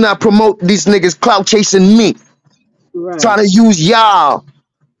 please do not promote these niggas clout chasing me. Right. Trying to use y'all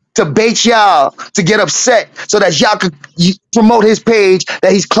to bait y'all to get upset so that y'all could promote his page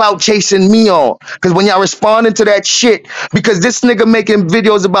that he's clout chasing me on. Because when y'all responding to that shit, because this nigga making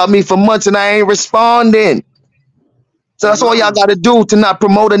videos about me for months and I ain't responding. So that's all y'all Wow. got to do to not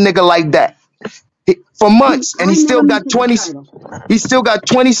promote a nigga like that. For months, and I never mentioned the title. he still got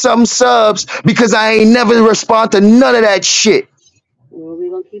 20 something subs because I ain't never respond to none of that shit. Well,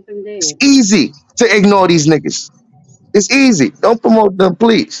 we're gonna keep him It's dead. easy to ignore these niggas. It's easy. Don't promote them,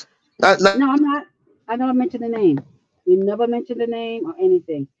 please. Not No, I'm not. I never mentioned the name. We never mentioned the name or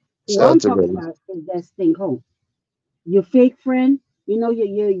anything. Who shout out I'm to talking brother. about is that stink home. Your fake friend, you know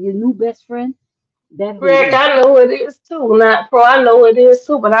your new best friend, that who Greg, there. I know it is too. Not pro, I know it is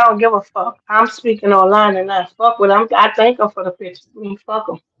too, but I don't give a fuck. I'm speaking online and I fuck with them. I thank them for the pictures. I mean, fuck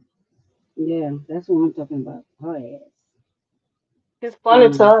them. Yeah, that's what I'm talking about. Her ass. It's funny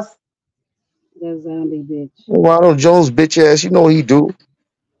to Mm, us. that zombie bitch. Ronald Jones bitch ass, you know what he do.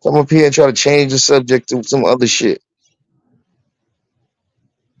 Come up here and try to change the subject to some other shit.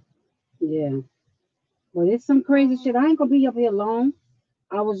 Yeah. But it's some crazy shit. I ain't gonna be up here long.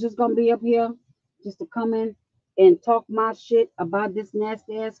 I was just gonna be up here just to come in and talk my shit about this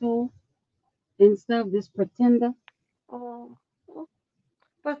nasty asshole and stuff, this pretender. Mm.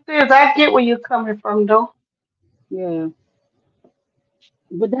 But sis, I get where you're coming from, though. Yeah.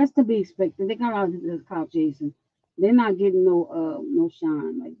 But that's to be expected. They got out of this clout chasing. They're not getting no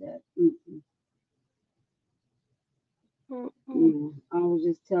shine like that. Mm-mm. Yeah. I was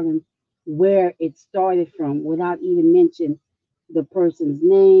just telling where it started from without even mentioning the person's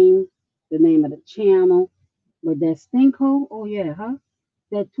name, the name of the channel. But that stinko, oh yeah, huh?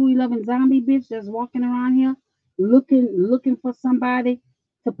 That 211 zombie bitch that's walking around here looking for somebody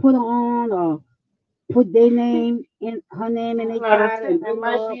to put her on or put their name in her name in their 9 out of title 10, and that bring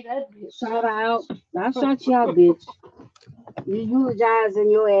might her up, be that bitch. shout her out. I shot you out, bitch. You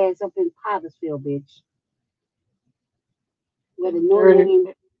eulogizing your ass up in Pottersville, bitch. Where the Them no dirty, name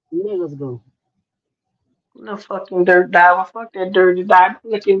niggas go. no fucking dirt diver. Fuck that dirty diver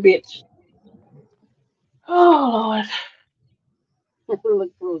looking bitch. Oh, Lord.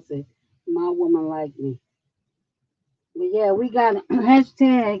 Look closer. My woman like me. But yeah, we got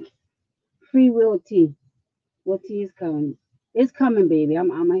hashtag free will tea. What tea is coming? It's coming, baby. I'm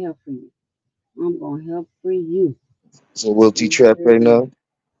gonna help free you. I'm gonna help free you. So Will T You trap heard right me. now.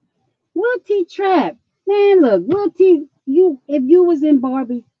 Will T Trap. Man, look, Will T, you if you was in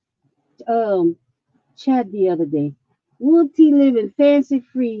Barbie um chat the other day, Will T living fancy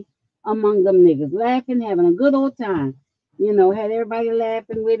free among them niggas, laughing, having a good old time. You know, had everybody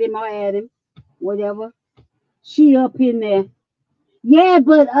laughing with him or at him, whatever. She up in there. Yeah,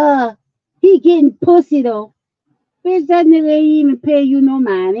 but he getting pussy though. Bitch, that nigga ain't even pay you no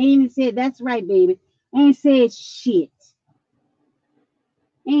mind. Ain't even said that's right, baby. Ain't said shit.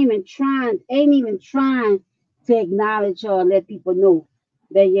 Ain't even trying to acknowledge her and let people know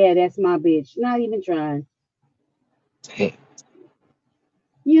that yeah, that's my bitch. Not even trying.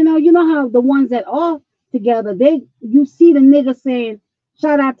 You know how the ones that are together, you see the nigga saying,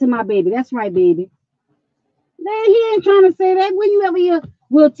 shout out to my baby. That's right, baby. Man, he ain't trying to say that. When you ever hear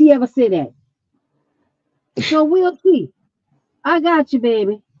Will T ever say that? So Will T, I got you,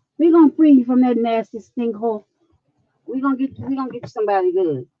 baby. We gonna free you from that nasty stink hole. We gonna get you somebody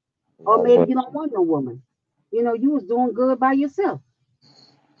good. Or Oh, maybe man. you don't want no woman. You know, you was doing good by yourself,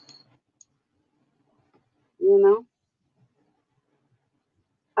 you know.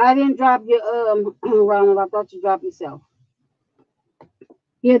 I didn't drop your Ronald. I thought you dropped yourself.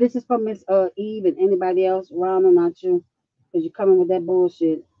 Yeah, this is from Miss Eve and anybody else, Ronald, not you. Because you're coming with that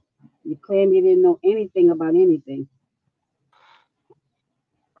bullshit. You claim you didn't know anything about anything.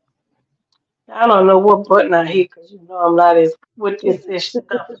 I don't know what button I hit because you know I'm not as with this It ish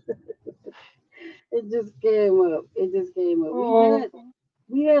stuff. just came up. It just came up. We Mhm. had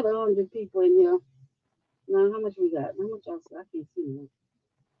we had 100 people in here. Now how much we got? How much else? I can't see now.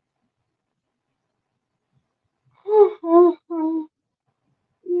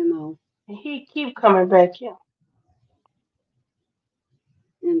 You know, And he keep coming back in.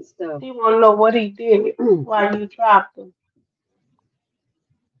 and stuff. He want to know what he did, why you dropped him.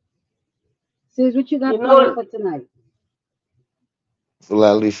 Sis, what you You got planned know, for tonight?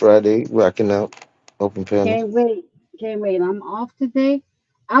 Philately Friday, rocking out, open panel. Can't wait. Can't wait. I'm off today.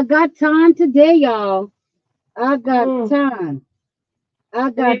 I got time today, y'all. I got mm, time.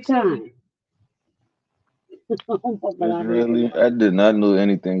 I me got too. time. But Miss I've been thinking Really, about I did not know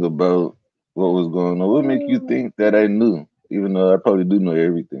anything about what was going on. What make you it. think that I knew? Even though I probably do know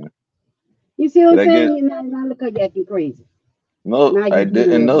everything. You see what I'm But I guess saying? Now look how you acting crazy. no, Now you I do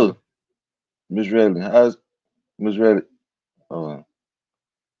know didn't know. everything. Miss Redley, how's Miss Redley? Oh,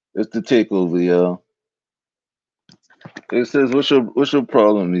 it's the takeover, y'all. It says, what's your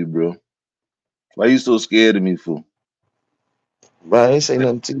problem, with me, bro? Why you so scared of me, fool? But I ain't say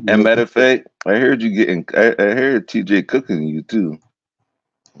nothing to you, And matter nigga. of fact, I heard you getting. I heard TJ cooking you too.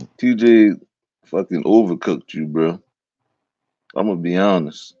 TJ fucking overcooked you, bro. I'm gonna be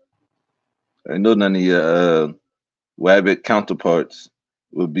honest. I know none of your Wabbit counterparts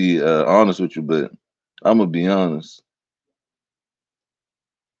would be honest with you, but I'm gonna be honest.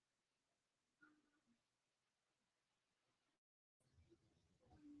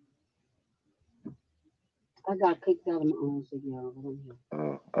 I got kicked out of my own shit, y'all. But I'm here.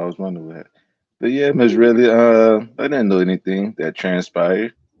 I was wondering what. But yeah, Miss Really, I didn't know anything that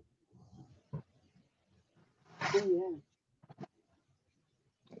transpired. Oh yeah.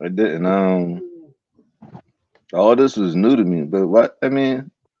 I didn't. Oh yeah. All this was new to me. But what? I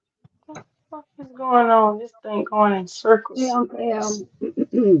mean, What is going on? This thing going in Hey circles. Uncle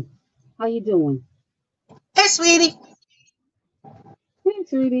how you doing? Hey, sweetie. Hey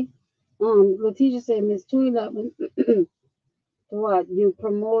sweetie. Letitia said Miss 211 what you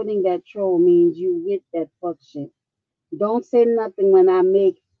promoting that troll means you with that fuck shit. Don't say nothing when I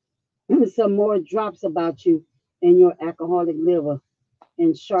make some more drops about you and your alcoholic liver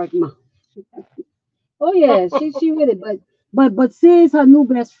and shark mouth. Oh yeah, she with it, but Sid's her new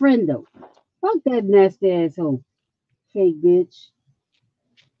best friend though. Fuck that nasty asshole, fake bitch.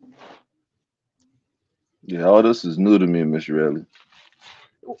 yeah, all this is new to me, Miss Really.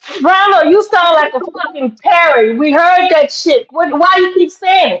 Ronald, you sound like a fucking parrot. We heard that shit. Why you keep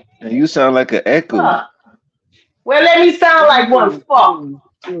saying it? And you sound like an echo. Fuck. Well, let me sound like one. Fuck.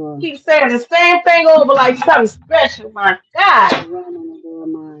 Sure. Keep saying the same thing over like something special. My God. Run on the door of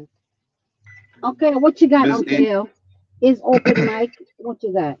mine. Okay, what you got, Miss Uncle E, L? It's open mic. What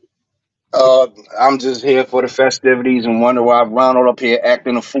you got? Uh, I'm just here for the festivities and wonder why Ronald up here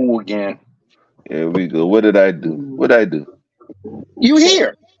acting a fool again. here we go. What did I do? What Mm. did I do? You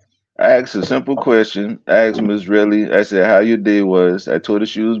here? I asked a simple question. I asked Miss Really. I said how your day was. I told her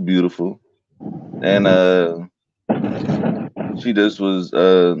she was beautiful, and she just was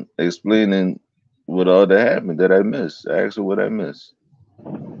explaining what all that happened that I missed. I asked her what I missed,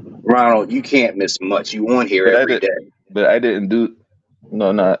 Ronald, you can't miss much. You on here but I every did. day. but I didn't do.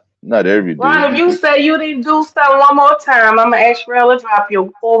 No, not every day. Ron, if you say you didn't do something one more time, I'm gonna ask Rella to drop your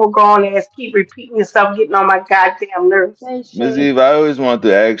overgrown ass. Keep repeating yourself, getting on my goddamn nerves. Say Ms. Shay. Eve, I always want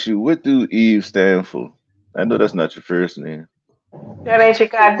to ask you, what do Eve stand for? I know that's not your first name. That ain't your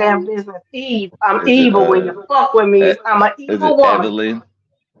goddamn Um, business. Eve, I'm Is it evil when you fuck with me. E- I'm an is evil it woman. Evelyn?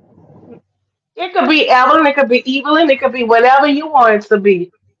 It could be Evelyn, it could be Evelyn, it could be whatever you want it to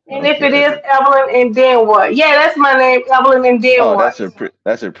be. And if it Okay. is Evelyn, and then what? Yeah, that's my name, Evelyn, and then Oh, what?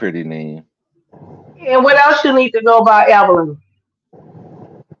 that's a pretty name. And what else you need to know about Evelyn?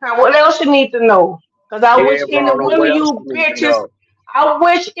 Now, what else you need to know? Because I Yeah, wish any Ronald, one what of else you you need to bitches, know? I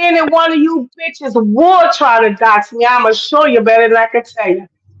wish any one of you bitches would try to dox me. I'ma show you better than I can tell you.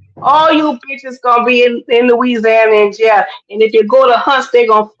 All you bitches gonna be in Louisiana in jail. And if you go to Hunts, they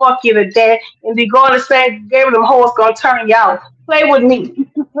gonna fuck you to death. And if you go to St. Gabriel, them hoes gonna turn you out. Play with me.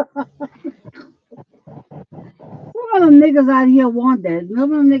 some of them niggas out here want that. None of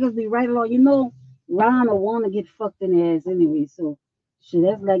them niggas be right along. You know, Ron will want to get fucked in the ass anyway. So, shit,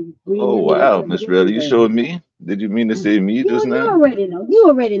 that's like Oh breathing in wow, for Miss Relly, you anyway. showed me. Did you mean to say me just You now? already know. You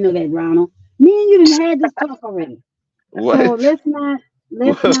already know that, Ronald. Me and you didn't had this talk already. So What? let's not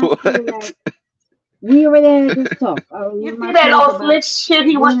feel What? like we already had this talk. You see My that feelings old about slick shit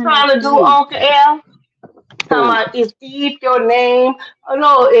he was running off trying to the do, leash. Uncle L? Talking Oh, about is Eve your name? Oh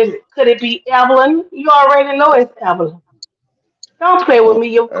no, could it be Evelyn? You already know it's Evelyn. Don't play with oh, me.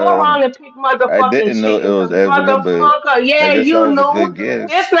 You go around and pick I motherfucking didn't know it chicken, was cause Evelyn, but motherfucker, I yeah, guess that you was a know. good guess.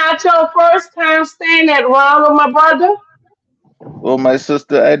 This not your first time saying that wrong with my brother. Well, my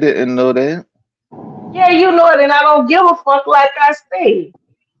sister, I didn't know that. Yeah, you know it, and I don't give a fuck like I say.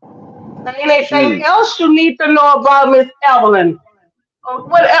 Now, anything Shoot, else you need to know about Miss Evelyn?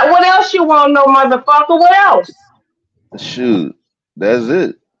 What else you want to know, motherfucker? What else? shoot, that's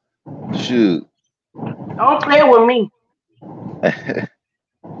it. Shoot. Don't play with me.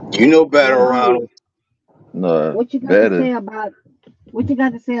 You know better, Ronald, Ronald. No, what you got to better. say about what you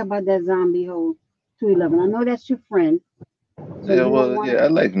got to say about that zombie hole 211? I know that's your friend, so Yeah, you don't well, want yeah, I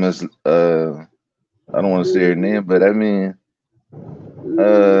like Miss. I don't want to say her to. name, but I mean,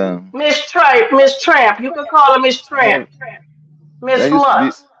 Mm, uh, Miss Tramp. You can call her Miss Tramp. no, Miss that used to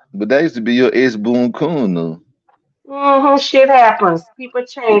be, Slut. but that used to be your ace boon coon, though. Shit happens. People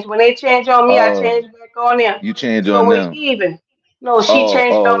change. When they change on me, I Oh, change back on them. you change So on we them. even. No, she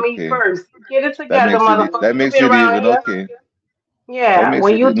changed on me Okay. first. Get it together, That motherfucker. You makes been it around even. here. Okay, that Yeah,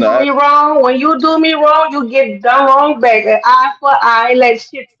 makes when it you even. No, do me wrong, when you do me wrong, you get done wrong back. An eye for eye, let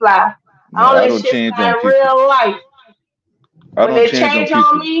shit fly. I no, don't I let don't shit change fly on in people. real life. I When don't they change on change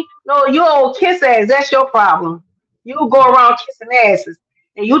on people. me, no, you old kiss ass. That's your problem. You go around kissing asses.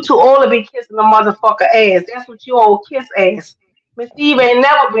 And you too old to be kissing a motherfucker ass. That's what you old kiss ass. Miss Eve ain't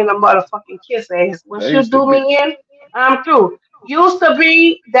never been a motherfucking kiss ass. When I she used to do be. me in, I'm through. Used to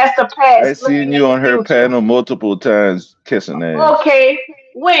be, that's the I past. seen Looking you in the on her future. panel multiple times kissing ass. Okay,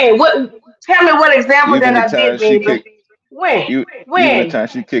 when? What? Tell me what example Even that the I did, time she baby. kicked When? you, even the When? time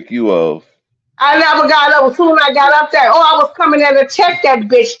she kicked you off. I never got up. As soon as I got up there, oh, I was coming there to check that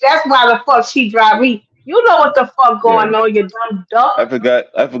bitch. That's why the fuck she drive me. You know what the fuck Yeah, going on, you dumb duck. I forgot.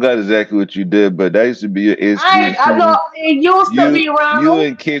 I forgot exactly what you did, but that used to be your ace boon I know coon. it used to be You Ronald.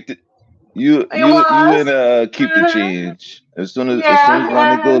 and keep the It you was. and keep the Hmm. change. As soon Yeah. as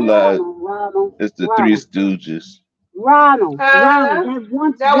Ronnie go live, Ronald, it's the Three Ronald, Stooges. Ronald. Uh, That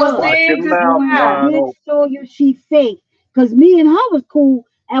once that was was. Watch your then. Just mouth, When the now. bitch Ronald. show you she fake, cause me and her was cool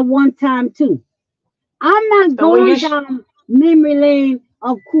at one time too. I'm not So when you going down memory lane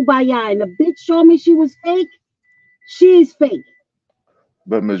of Kubaya, and the bitch showed me she was fake. She's fake.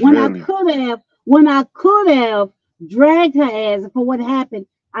 But Miss When I Relly, could have, when I could have dragged her ass for what happened,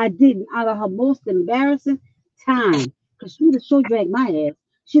 I didn't. Out of her most embarrassing time, cause she'd have sure dragged my ass.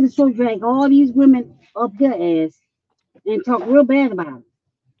 She'd have sure dragged all these women up their ass and talk real bad about it.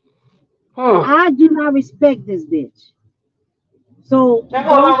 hmm. I do not respect this bitch. So That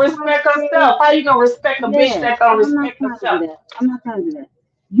hoe don't don't try to respect say, herself. How you gonna respect a bitch yeah, that don't I'm not respect trying to do herself? that. I'm not trying to do that.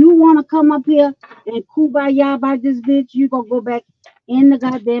 You want to come up here and kubaya about this bitch, you gonna go back in the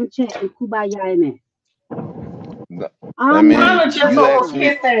goddamn chat and kubaya in there. I I'm not mean, Ronald just you a trying whole asked to.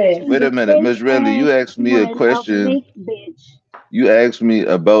 me. kiss ass. She's Wait a a minute, fake Miss Relly, ass you asked me a friend, a question. fake bitch. You asked me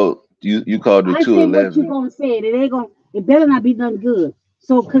about you. You called her I say what you 211, gonna say. It ain't gonna. It better not be done good.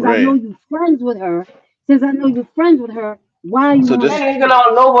 So, cause I know right? you friends with her. Since I know you friends with her, why you So on That just her nigga case?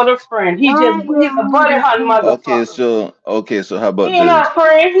 don't know what a friend. Why you He's a on buddy her hunting case? motherfucker. so how He about ain't this, not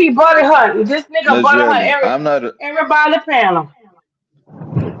friend. He buddy hunting. This nigga Miss buddy hunt Relly? I'm not. everybody panel.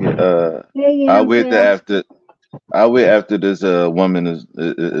 Okay. Say again, I'll Uncle wait till L. after. I'll wait after this woman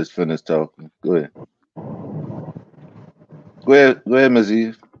is finished talking. Go ahead. Go ahead, Miss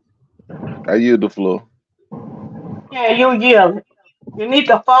Eve. I yield the floor. Yeah, you yell. You need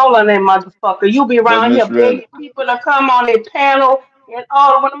to fall on that motherfucker. You be Let around here Miss Red. begging people to come on their panel and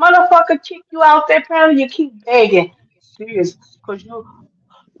all. When a motherfucker kick you out that panel, you keep begging. Serious.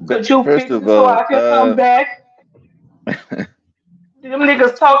 Could you First fix of it so all, I can come back? Them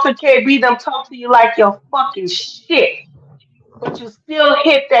niggas talk to KB, them talk to you like you're fucking shit. But you still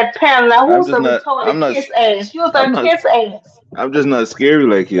hit that panel. Now I'm who's just the not. retarded I'm not. kiss ass? You was I'm a not. kiss ass. I'm just not scary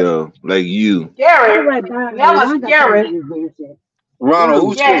like y'all, like you. All Scary. right, bye, Ronald. Never I ain't got time for scary. this bullshit. Ronald, Ronald,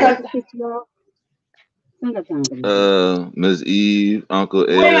 who's Yeah, can I scared? cause take a picture, y'all? I ain't got time for this bullshit. Miss Eve, Uncle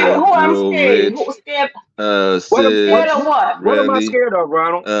wait, L, who I'm Real scared? Rich, Who's scared? What am Scared of Sis, what? what am I Relly, scared of,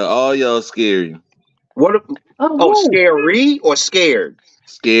 Ronald? all y'all scary. What? Oh, Oh, who? scary or scared?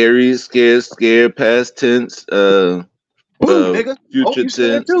 Scary, scared, past tense, Boom, nigga. Oh, future you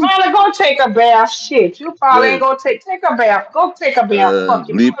scared tense, too? Ronald, go take a bath. Shit, you probably ain't what, gonna take a bath. Go take a bath. Fuck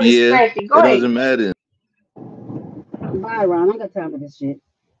it. You leap already year. stinking. Go It ahead. doesn't matter. Bye, Ron. I ain't got time for this shit.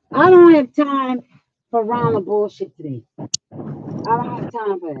 I don't have time for Ronald bullshit today. I don't have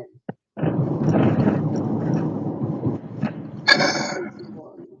time for that.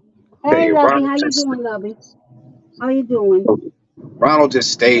 Hey, Hey, lovey, how you doing, lovey? How you doing? Ronald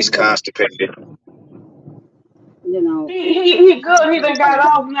just stays What's up? constipated. You know, He good. He done got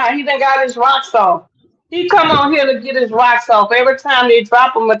off now. He done got his rocks off. He come on here to get his rocks off. Every time they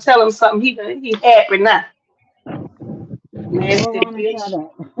drop him or tell him something, he happy now. what Nasty Ronald bitch. try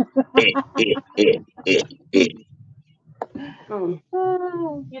Eh, eh, eh, eh, eh. Mm.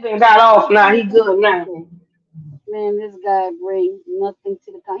 that? He done got off This now. guy He good now. Man, this guy brings nothing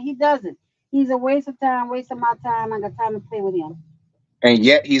to the con. He doesn't. He's a waste of time, waste of my time. I got time to play with him. And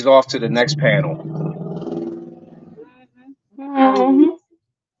yet he's off to the next panel. Go on, be Mm-hmm. messy.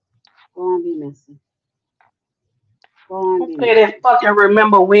 Go on, be messy. Go on, Don't be play that messy. fucking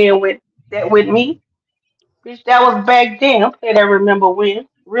remember when with that with me. Bitch, that was back then. Don't play that remember when.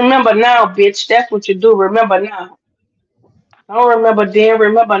 Remember now, bitch. That's what you do. Remember now. Don't remember then.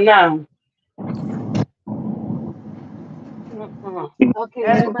 Remember now. Mm-mm. Okay,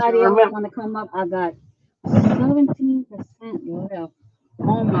 That's what you anybody else remember. want to come up? I got 17% left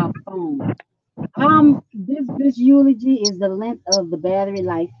on my phone. This eulogy is the length of the battery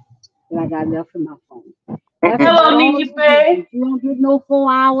life that I got left in my phone. That's about Hello, all Nikki you get. Faye. You don't get no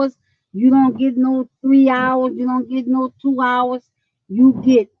 4 hours. You don't get no 3 hours. You don't get no 2 hours. You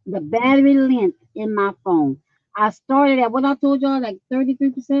get the battery length in my phone. I started at what I told y'all, like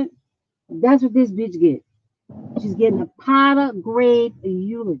 33%. That's what this bitch get. She's getting a Potter grade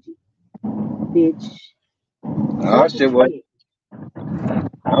eulogy, bitch. Oh That's what shit! you What? get.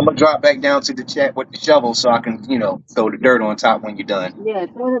 I'm gonna drop back down to the chat with the shovel so I can, throw the dirt on top when you're done. Yeah,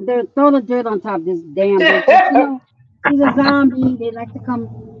 throw the dirt on top of this damn bitch. But you know, she's a zombie. They like to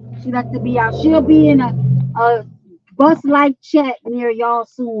come. She like to be out. She'll be in a bus like chat near y'all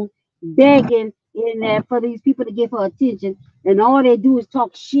soon, begging in there for these people to give her attention. And all they do is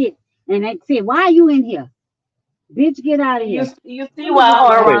talk shit. And they say, "Why are you in here, bitch? Get out of you here." you see Let me why get the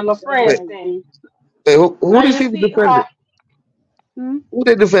her rest Wait, around the of wait, friends the thing. thing. Hey, who Now these you people see defending? how Hmm? Who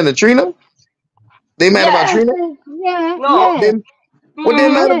they defending? Trina? They mad about yes. Trina? Yeah, No. They yeah, what they Mm-hmm.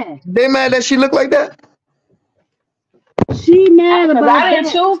 mad? yeah. They mad that she look like that? She mad Because about I didn't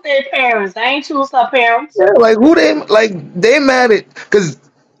that. choose their parents. I ain't choose her parents. Yeah, like who they mad at? Cause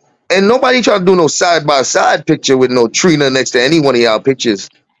and nobody try to do no side by side picture with no Trina next to any one of y'all pictures.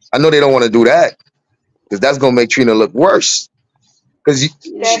 I know they don't want to do that because that's gonna make Trina look worse. Cause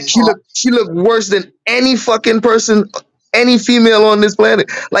That Yeah. part. she look worse than any fucking person, any female on this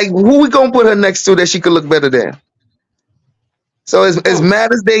planet. Like who we gonna put her next to that she could look better than? So as Mm.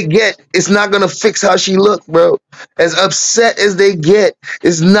 mad as they get, it's not gonna fix how she look, bro. As upset as they get,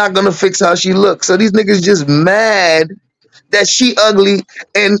 it's not gonna fix how she looks. So these niggas just mad that she ugly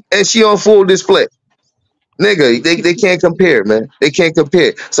and she on full display. Nigga, they can't compare, man. They can't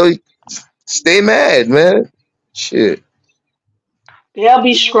compare. So stay mad, man. Shit. They'll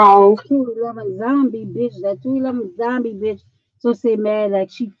be Yeah, that strong. 211 zombie bitch, that 211 zombie bitch, so say mad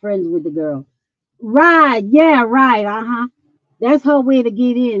like she friends with the girl. Right, yeah, right, uh-huh. That's her way to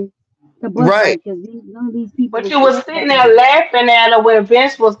get in the bus Right. fight because none of these people But that you she was look sitting like there laughing at her when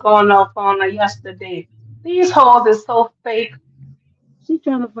Vince was going off on her yesterday. These hoes is so fake. she's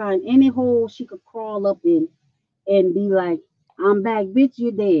trying to find any hole she could crawl up in and be like, I'm back, bitch,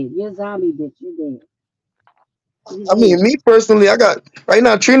 you're dead. You're a zombie, bitch, you're dead. I You're mean, dead. me personally, I got right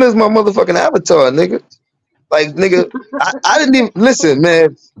now, Trina's my motherfucking avatar, nigga. Like, nigga, I didn't even listen,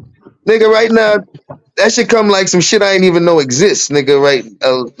 man. Nigga, right now, that should come like some shit I ain't even know exists, nigga. Right?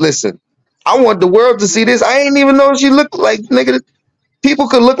 Listen. I want the world to see this. I ain't even know she looked like nigga. People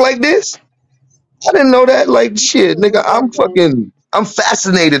could look like this. I didn't know that. Like shit, nigga. I'm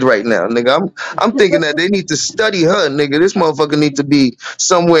fascinated right now, nigga. I'm thinking that they need to study her, nigga. This motherfucker need to be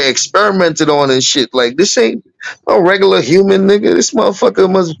somewhere experimented on and shit. Like this ain't no regular human, nigga. This motherfucker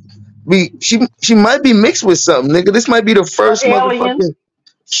must be. She might be mixed with something, nigga. This might be the An first alien. motherfucking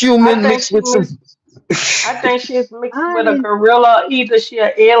I human think mixed she with some. mixed. I think she's mixed with a I gorilla. Either she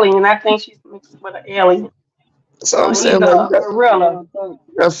an alien. I think she's mixed with an alien That's all I'm or saying. either Like a gorilla.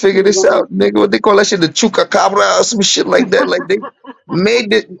 gotta she figure was this gonna. out, nigga. What they call that shit, the chupacabra or some shit like that. Like they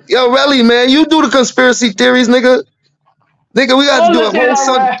made it. Yo, Relly, man, you do the conspiracy theories, nigga. Nigga, we got to Go do a look that whole up,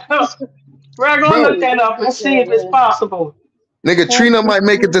 sun, right? We're gonna bro. look that up and see if it's possible. Nigga, Trina might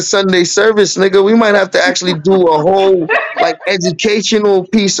make it to Sunday service, nigga. We might have to actually do a whole like educational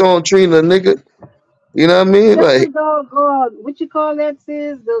piece on Trina, nigga. You know what I mean? That's the Like, dog called. What you call that?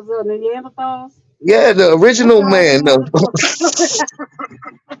 Sis? Those Neanderthals. yeah, the What's original the man, the Neanderthal?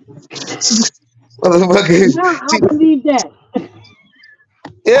 motherfucker. Now I believe that.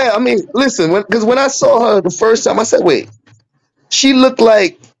 Yeah, I mean, listen, because when I saw her the first time, I said, wait, she looked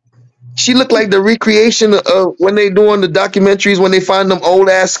like she looked like the recreation of when they doing the documentaries when they find them old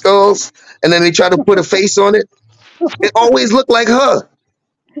ass skulls and then they try to put a face on it. It always looked like her.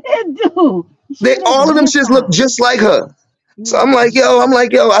 It do. She They look all of them shits look different. just like her. So Mm. I'm like, yo, I'm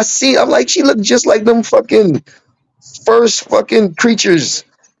like, she looked just like them fucking first fucking creatures.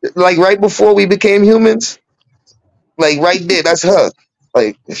 Like right before we became humans. Like right there, that's her.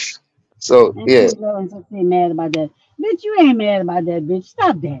 Like so And yeah. she's going to say mad about that. Bitch, you ain't mad about that, bitch.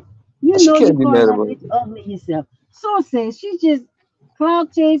 Stop that. You She know you can't be calling mad that about bitch it. ugly yourself. So says she's just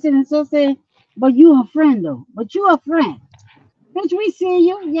cloud chasing and so say, but you a friend though. But you a friend. Bitch, we see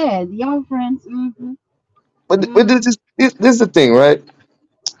you. Yeah, y'all friends. Mm-hmm. But Mm-hmm. this is the thing, right?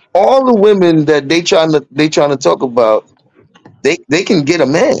 All the women that they trying to talk about, they can get a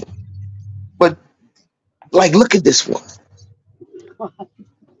man. But like look at this one.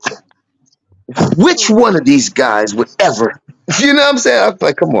 Which one of these guys would ever you know what I'm saying? I'm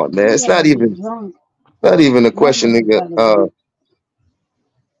like, come on, man. She It's gotta be drunk. not even a That question, bitch nigga. gotta be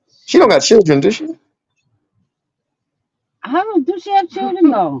She don't got children, does she? I don't do she have children?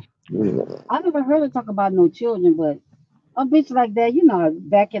 No. Mm, I never heard her talk about no children, but a bitch like that, you know,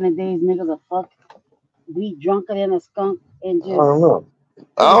 back in the days, niggas will fuck, be drunker than a skunk and I don't just know.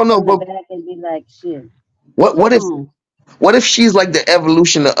 hit I it don't know, from the but back and be like, shit. what Come what if on. what if she's like the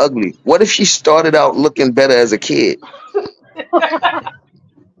evolution of ugly? What if she started out looking better as a kid,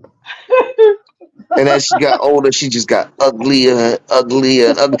 and as she got older, she just got uglier and uglier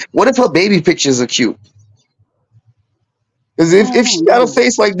and ugly? What if her baby pictures are cute? Because I if she don't got a know.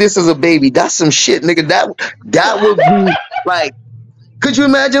 face like this as a baby, that's some shit, nigga. That would be like, could you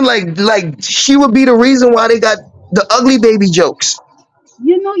imagine? Like she would be the reason why they got the ugly baby jokes.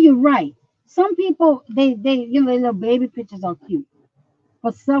 You know you're right. Some people they you know their little baby pictures are cute.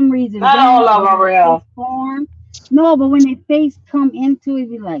 For some reason, Not then all of when them the face real. form, no, but when the face come into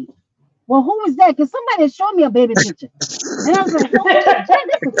it, be like, well, who is that? Because somebody showed me a baby picture. And I was like, who is that?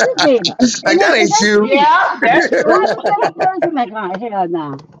 That's a cute baby. Like And they that said, ain't that's you. me. Yeah, that's And I true. looked at the person like, oh, hell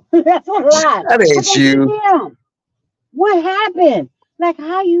no. That's a lie. That I ain't said, you you. him. What happened? Like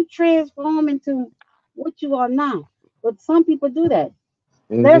how you transform into what you are now. But some people do that.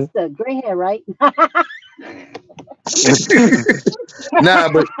 Hmm. That's the gray hair, right? Nah,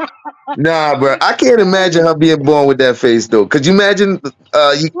 but nah, bro. I can't imagine her being born with that face though. Could you imagine?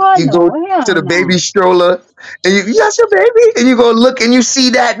 Well, You go no, to hell the baby no. stroller and you that's your baby, and you go look and you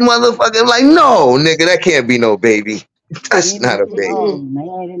see that motherfucker. Like, no, nigga, that can't be no baby. That's Baby not a looking all baby. Mm-mm.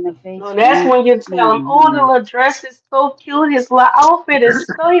 mad in the No, face. that's when you tell him, oh, the Mm. little dress is so cute. His little outfit is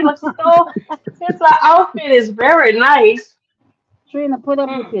so, he looks so, his little outfit is very nice. Trina, put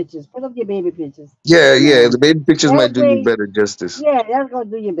up your Mm. pictures. Put up your baby pictures Yeah, right yeah. now. The baby pictures That might do you way, better justice. yeah, that's gonna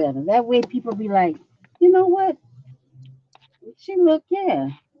do you better. That way, people be like, you know what? She look, yeah,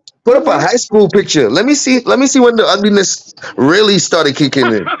 Put you're up a right. high school picture. Let me see. Let me see when the ugliness really started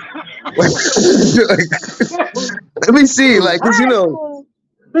kicking in. Let me see, Oh, like, cause high school.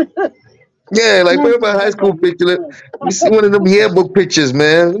 yeah, like put Man, up a high that school baby picture. Let look me see one of them yearbook pictures,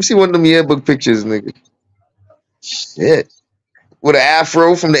 man. Let me see one of them yearbook pictures, nigga. Shit, with an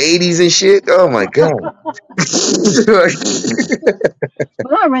afro from the '80s and shit. Oh my god.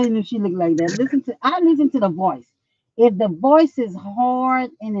 but I already knew she looked like that. I listen to the voice. If the voice is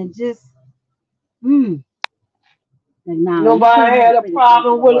hard and it just, mm, then nah, you can't Nobody have a had a pretty face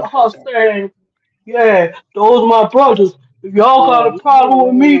with problem a with voice her like that. saying, yeah, those my brothers. If y'all Yeah, got a you problem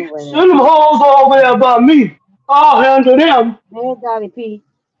with ain't me, over send them hoes over there by me. I'll handle them. there. Hey, Dolly P.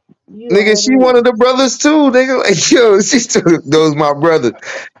 You Nigga, already she one know. of the brothers too, nigga. Like, yo, she took those my brother.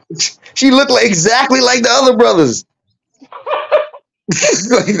 She looked like exactly like the other brothers.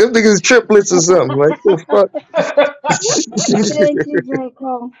 Like them niggas triplets or something. Like the fuck. What you saying, TJ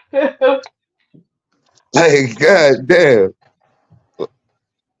Cole? Like, god damn.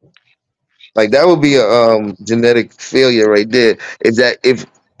 Like that would be a genetic failure right there. If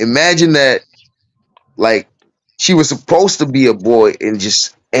imagine that like she was supposed to be a boy and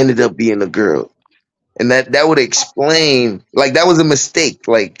just ended up being a girl. And that would explain like that was a mistake.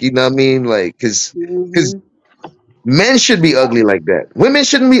 Like, you know what I mean? Like cause Mm-hmm. men should be ugly like that. Women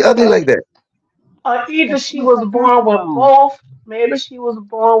shouldn't be ugly like that. Or either That's she too was much born with testosterone. both. Maybe she was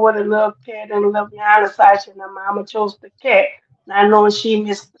born with a little cat and a little behind the side, and the mama chose the cat. Not knowing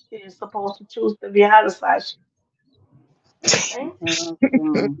is supposed to choose the behind the side. Okay?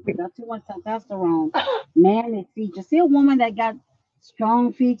 Testosterone. Got too much testosterone. Man, it features. See a woman that got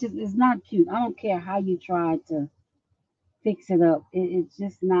strong features is not cute. I don't care how you try to fix it up. It's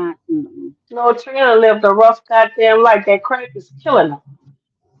just not. Mm-mm. No, Trina lived a rough goddamn life. That crack is killing her.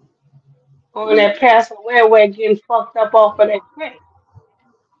 On that passing away, getting fucked up off of that crack.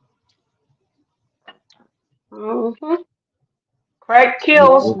 Hmm. Crack Yeah,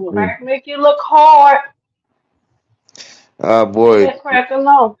 kills. she is. Crack make you look hard. Ah Leave boy. that crack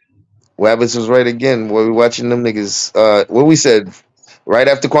alone. Wabbits was right again. Boy, we watching them niggas. What we said right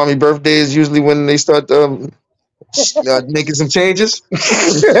after Kwame birthday is usually when they start making some changes.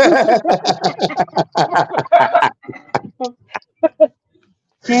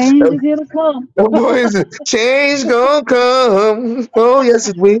 Change is here to come. Boys, change gonna come. Oh yes,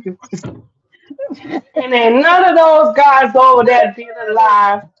 it will. And then none of those guys over there being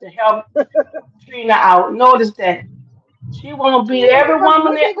alive to help Trina out. Notice that. She won't beat every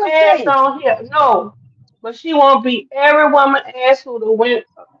woman What they that gonna ass say? on here. No. But she won't beat every woman ass who the went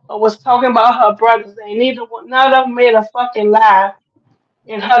was talking about her brothers. And none of them made a fucking lie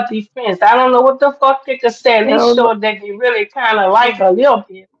in her defense. I don't know what the fuck they could say. They Hell no. showed that they really kind of like If, her a little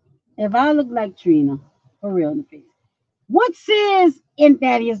bit. if I look like Trina, for real in the face, what says in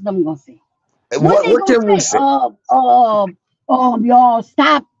that is them gonna say? What they What gonna can we say? say? Y'all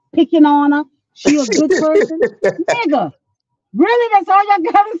stop picking on her. She a good person, nigga. Really, that's all y'all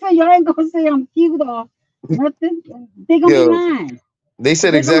gotta say. Y'all ain't gonna say I'm cute or nothing. They gonna be Yo, lying. they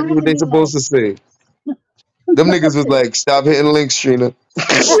said They gonna exactly have what to they be like, supposed to say. Them niggas was like, stop hitting links, Trina.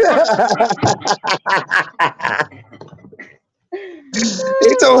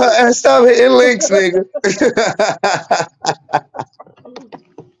 They told her, stop hitting links, nigga.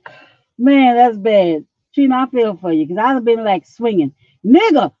 man, that's bad. Trina, I feel for you because I'd have been like swinging,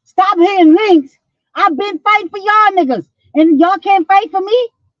 nigga. Stop hitting links. I've been fighting for y'all niggas, and y'all can't fight for me.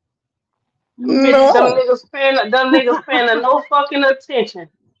 Bitch, them No. niggas paying her no fucking attention.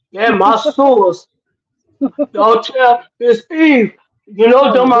 Yeah, my source. Don't tell it's Eve. You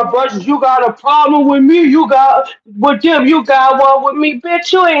know, them Oh, my brothers, you got a problem with me, you got with them, you got one with me,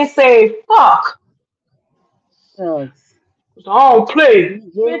 bitch. You ain't say fuck. shucks. 'Cause I don't play.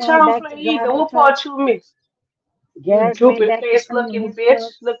 DJ Bitch, I went don't back to play either. driving What truck. part you miss? You Garrett went droopy back to face cleaning looking his bitch.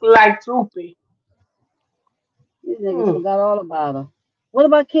 trucks. Looking like droopy. These niggas Hmm. forgot all about her. What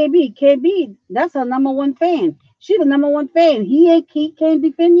about KB? KB, that's her number one fan. She the number one fan. He can't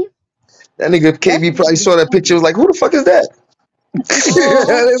defend you. That nigga That's KB what probably niggas saw be that picture. saying. Was like, who the fuck is that? Mm-hmm.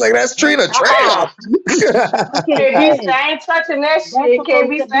 They're like, that's Trina. Trina. Uh-uh. Okay, KB say sis, I ain't touching that that's shit. supposed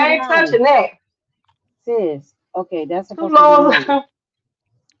KB to say be I ain't nice. touching that. Sis, okay, that's Too supposed to be long. nice.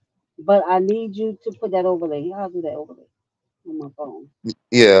 But I need you to put that overlay. I'll do that overlay on my phone.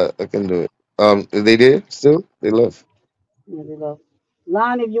 Yeah, I can do it. They did still. They left. There we go.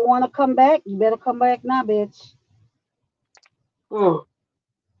 Lon, if you want to come back, you better come back now, bitch. Mm.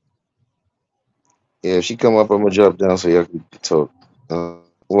 Yeah, if she come up, I'm gonna drop down so y'all can talk.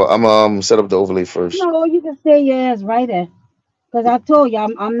 Well, I'm set up the overlay first. No, you can stay your ass right there. Because I told you,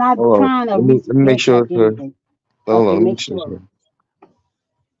 I'm not Hold on. trying to Let me make sure recheck it's her. anything. Hold on. Okay, Let me make make sure it's sure. her.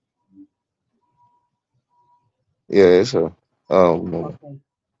 Yeah, it's her. No. Okay,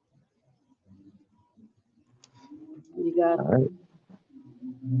 you got All it. right.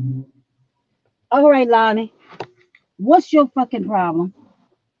 All right, Lonnie, what's your fucking problem?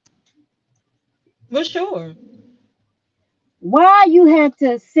 For sure. Why you had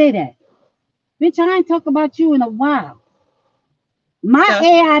to say that? Bitch, I ain't talk about you in a while. My That's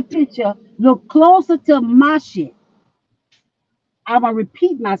AI picture look closer to my shit. I'm gonna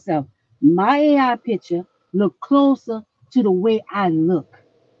repeat myself. My AI picture look closer to the way I look,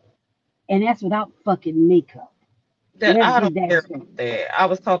 and that's without fucking makeup. that Let's I get don't that care straight. about that. I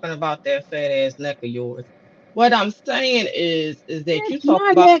was talking about that fat ass neck of yours. What I'm saying is that you Bitch, talk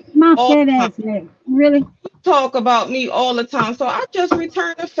my about neck, my all fat the time. ass neck. Really? Talk about me all the time. So I just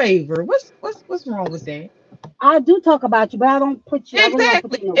return a favor. What's wrong with that? I do talk about you, but I don't put you. I really don't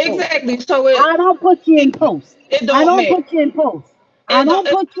put Exactly, you in no post. exactly. So I don't put you it, in post. it I don't don't matter. put you in post. I It don't. don't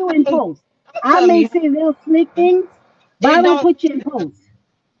put you in I'm post. I telling may you, say little slick things, but I it don't don't. put you in post.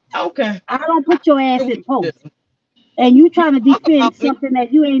 Okay. I don't put your ass What in you post. do? And you You trying to talk defend about me. something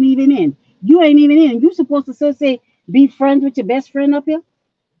that you ain't even in. You ain't even in. You supposed to still say be friends with your best friend up here?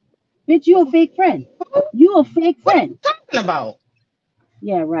 Bitch, you a fake friend. Who? You a fake What are friend. you talking about?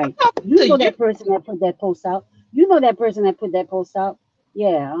 Yeah, I'm right. talking You to know you. that person that put that post out. You know that person that put that post out.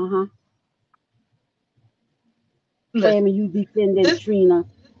 Yeah, uh-huh. Listen, Claiming you defending this Trina.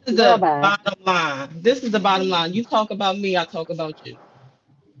 is Girl, the bye. bottom line. This is the bottom line. You talk about me, I talk about you.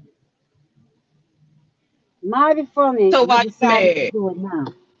 Mighty funny So you why you decided to mad? do it now.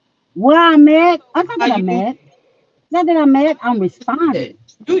 Where I'm at, I'm not Why that I'm you mad. It's not that I'm mad, I'm mad? responding.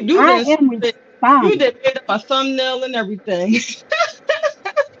 You I didn't am you responding. did made up a thumbnail and everything.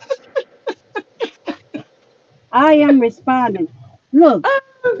 I am responding. Look,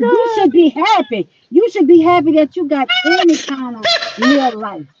 you Oh should be happy. You should be happy that you got any kind of little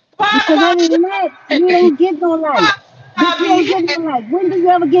life. Because why other you than that, you happy? don't get no life. Why Bitch, I you be don't get happy? no life. When do you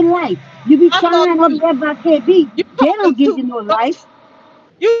ever get life? You be I thought crying up there by KB. you They talking don't give to you no a life. ghost.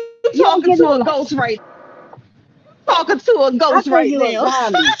 You You don't talking get to no a life. ghost right talking to a I ghost think right you a now.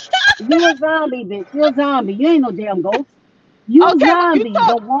 zombie. You a zombie, bitch. You a zombie. You ain't no damn ghost. You a Okay, well you zombie.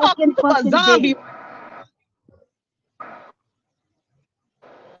 The talking walking to a fucking zombie. dead.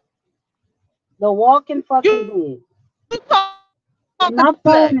 The walking fucking You dead. And talking my to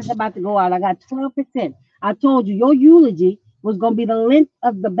phone is that. about to go out. I got 12%. I told you your eulogy was gonna be the length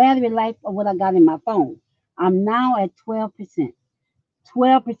of the battery life of what I got in my phone. I'm now at 12%.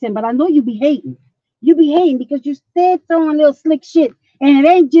 12%. But I know you be hating. You be hating because you stay throwing little slick shit. And it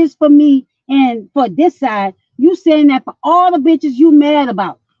ain't just for me and for this side. You saying that for all the bitches you mad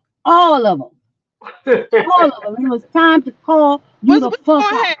about. All of them. All of them. It was time to call you the What's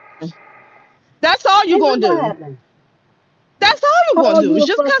fuck gonna out. happen? That's all you Ain't gonna nothing gonna do. happen. That's all you gonna Call do you is the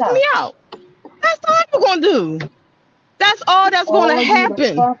just fuck cuss me out. out. That's all you gonna do. That's all that's gonna Call you the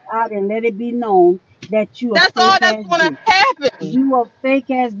happen. fuck out and let it be known that you a That's all fake that's ass gonna bitch. happen. You a fake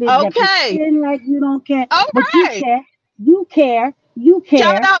ass bitch that Okay. pretend like you don't care, All but you right. care. You care. You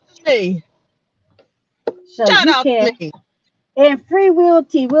Shout care. out to me. So Shout you out to care. me. And free Will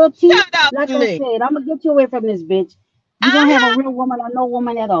T. Will T, Shout out like to I me. said, I'm gonna get you away from this bitch. You're gonna have a Uh-huh. real woman or no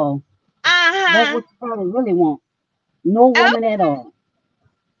woman at all. That's Uh-huh. what you probably really want. No woman at Okay. all.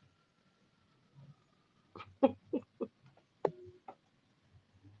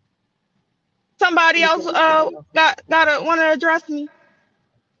 Somebody Okay, else I'm gonna get off of got gotta wanna address me.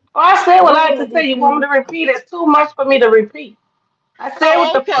 Oh, I said what Go I had to ahead, say. Miss You want Lee. me to repeat? It's too much for me to repeat. I said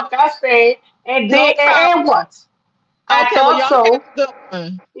what Oh, the okay. fuck I said, and No then problem. and what? I Okay, well thought y'all have so. a good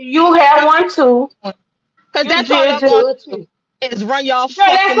one. You had Y'all one too. have a good one. Cause You that's all did y'all gonna good do too. is run y'all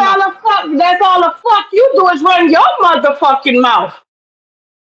Girl, that's fucking all mouth. the fuck. That's all the fuck you do is run your motherfucking mouth.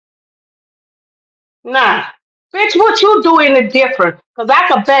 Nah, bitch, what you doing is different? Cause I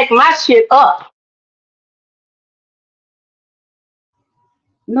can back my shit up.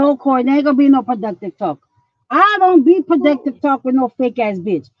 No, Corey, there ain't gonna be no productive talk. I don't be productive talk with no fake ass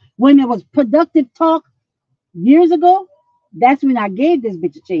bitch. When it was productive talk years ago, that's when I gave this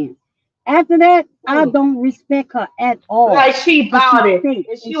bitch a chance. After that, I Mm. don't respect her at all. Like she Cause bought she it. fake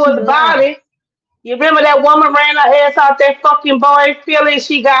If and she she was about lied. it, you remember that woman ran her ass out that fucking boy Philly?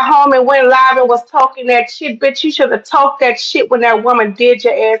 She got home and went live and was talking that shit. Bitch, you should have talked that shit when that woman did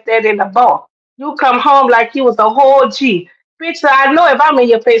your ass that in the bar. You come home like you was a whole G. Bitch, I know if I'm in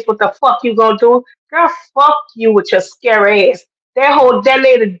your face, what the fuck you gonna do? Girl, fuck you with your scary ass. That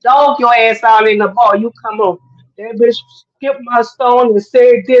lady dog your ass out in the bar. You come home. That bitch skipped my stone and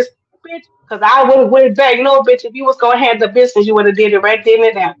said this, bitch, because I would have went back. No, bitch, if you was gonna have the business, you would have did it right then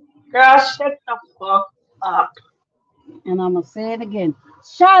and there. Girl, shut the fuck up. And I'm gonna say it again.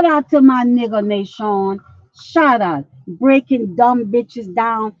 Shout out to my nigga Nation. Shout out. Breaking dumb bitches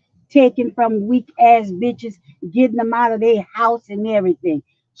down, taking from weak ass bitches, getting them out of their house and everything.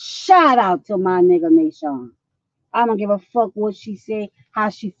 Shout out to my nigga Nation. I don't give a fuck what she say, how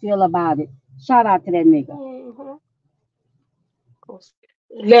she feel about it. Shout out to that nigga. Mhm.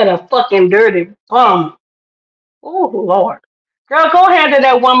 Let a fucking dirty bum. Oh, Lord. Girl, go handle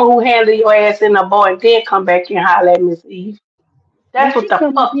that woman who handled your ass in the bar and then come back here and holler at Miss Eve. Well, That's what she the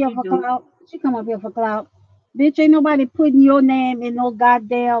come up fuck here you for do. clout. She come up here for clout. Bitch, ain't nobody putting your name in no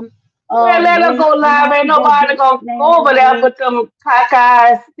goddamn Well, let her When go when I live. Ain't see that nobody bitch gonna name go over over there there, but them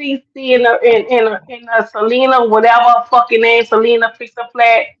cockeyed CC and Selena, whatever her fucking name, Selena Fix a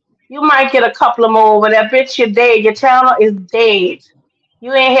Flat. You might get a couple of more over there. Bitch, you're dead. Your channel is dead.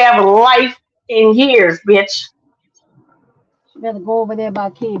 You ain't have life in years, bitch. she better go over there by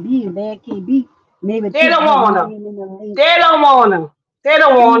KB. Bad KB. Maybe They put don't her want her. name in the link. They don't want her. They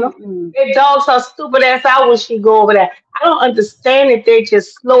don't want her. Mm-mm. They dogs her stupid ass out when she go over there. I don't understand it. They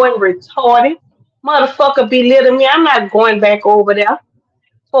just slow and retarded. Motherfucker belittling me. I'm not going back over there.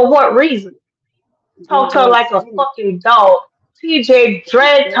 For what reason? They Talk to her damn like a sure. fucking dog. TJ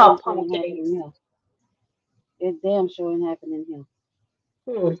It dragged her damn sure punk ain't ass. happening here. It damn sure ain't happening here.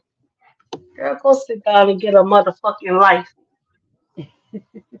 Hmm. Girl, go sit down and get a motherfucking life.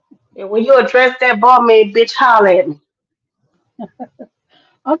 And when you address that barmaid, bitch, holler at me.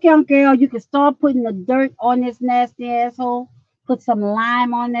 Okay, Uncle, you can start putting the dirt on this nasty asshole. Put some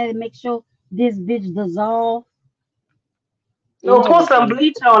lime on there to make sure this bitch dissolve and No, put some everything.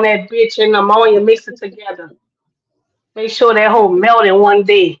 bleach on that bitch and ammonia, mix it together. Make sure that whole melt in one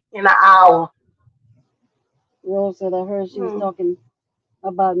day, in an hour. Rose said I heard she was Hmm. talking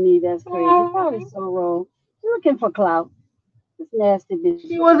about me. That's crazy. Probably Mhm. so, Rose. You looking for clout. This nasty bitch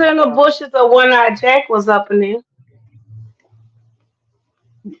She looking was for in the clout. bushes of One-Eyed Jack was up in there.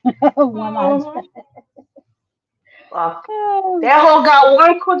 One eye. Hmm. Fuck. That hoe got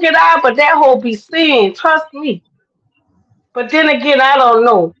one crooked eye, but that hoe be seeing. Trust me. But then again, I don't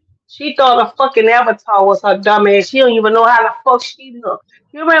know. She thought a fucking avatar was her dumb ass. She don't even know how the fuck she look.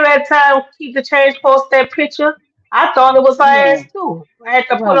 You remember that time Keep the Change post that picture? I thought it was her Yeah, ass too. I had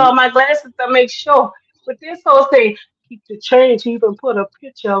to put right. on my glasses to make sure. But this whole thing, Keep the Change even put a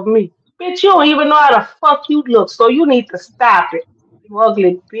picture of me. Bitch, you don't even know how the fuck you look, so you need to stop it. You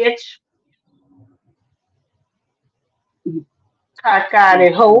ugly bitch.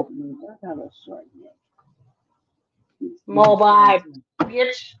 Cockeyed hoe. I got a short neck. This nasty Mobile asshole.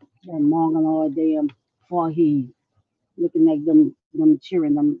 bitch. That mongol all damn forehead. Looking like them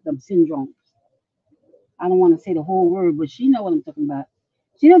cheering, them syndromes. I don't want to say the whole word, but she know what I'm talking about.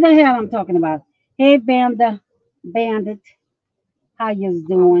 She know the hell I'm talking about. Hey, Bandit, how you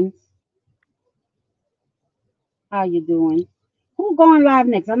doing? How you doing? Who going live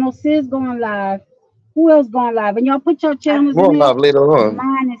next? I know Sis going live. Who else going live? And y'all put your I channels in More there, love later cause on.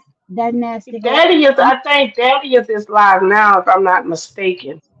 mine is that nasty hoe. Daddy is, I'm I think Daddy is live now, if I'm not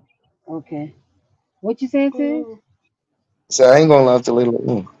mistaken. okay. What you said, Sis? Mm. So I ain't gonna lie till later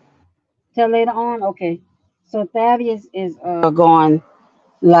on. Till later on. Okay. So Thaddeus is going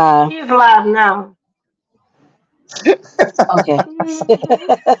live. He's live now. Okay. Hmm.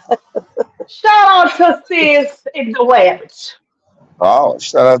 Shout out to Sis in the West. Oh,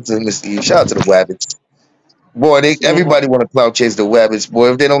 shout out to Miss Eve. Shout out to the Wabbits. Boy, Yeah. everybody want to clout chase the Wabbits.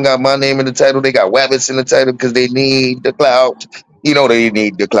 Boy, if they don't got my name in the title, they got Wabbits in the title because they need the clout. You know they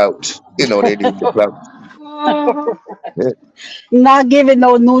need the clout. You know they need the clout. Hmm. Yeah, Not giving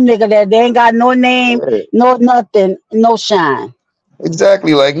no new nigga that they ain't got no name, yeah. no nothing, no shine.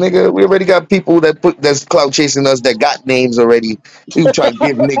 Exactly. Like nigga, we already got people that's clout chasing us that got names already. You try to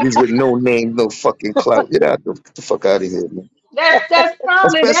give niggas with no name, no fucking clout. Get the fuck out of here, man. That's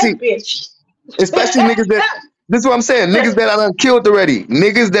probably Especially that bitch. especially niggas that this is what I'm saying. Niggas that I done killed already.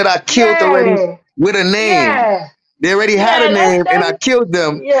 Niggas that I killed already Yeah, with a name. yeah, They already had a yeah. name and I killed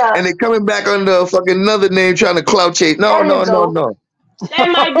them Yeah. and they coming back under a fucking another name trying to clout chase. No, There you no, no, go. no. That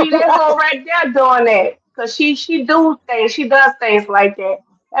might be that hoe right there doing that, cause she do things. She does things like that.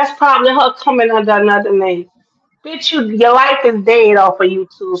 That's probably her coming under another name. Bitch, your life is dead off of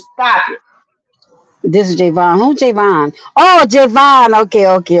YouTube. Stop it. This is Javon. Who's Javon? Oh, Javon. Okay,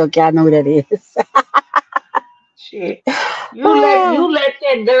 okay, okay. I know who that is. Shit. You let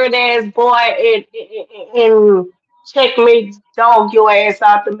that dirt ass boy and checkmate dog your ass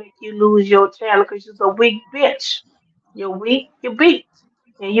out to make you lose your channel because you're a weak bitch. You're weak, you beat.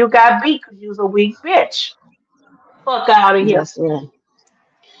 And you got beat because you're a weak bitch. Fuck out of here. That's right.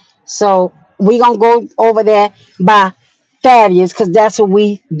 So we gonna go over there by Thaddeus because that's what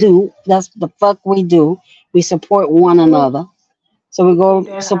we do. That's the fuck we do. We support one Hmm. another. So we Ain't go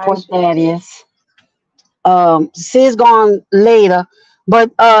that high support shit? Thaddeus. Sis going later,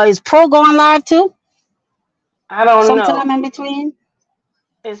 but is Pro going live too? I don't Sometime know. in between.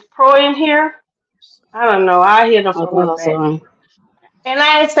 Is Pro in here? I don't know. I hear them I from the thought back. so. And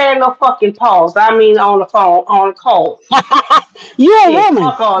I ain't saying no fucking pause. I mean on the phone, on the call. You a Shit, woman.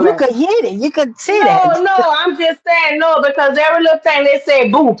 fuck all You that. could hit it. You could see that. No, no, I'm just saying no because every little thing they say,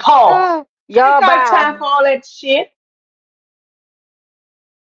 boo, pause. I ain't Y'all got bye. time for all that shit.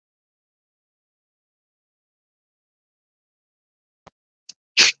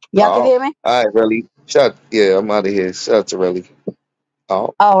 Y'all can Oh, hear me? all right, really. Shut. Yeah, I'm out of here. Shout out to really.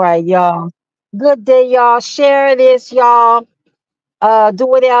 Oh, All right, y'all. Good day, y'all. Share this, y'all. Do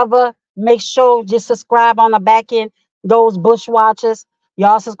whatever. Make sure you subscribe on the back end. Those bushwatchers,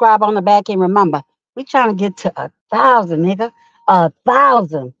 y'all subscribe on the back end. Remember, we trying to get to 1,000, nigga.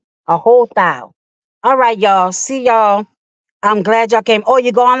 1,000. A whole 1,000. All right, y'all. See y'all. I'm glad y'all came. Oh,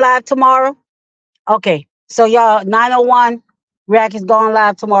 you going live tomorrow? Okay. So y'all, 901 Rack is going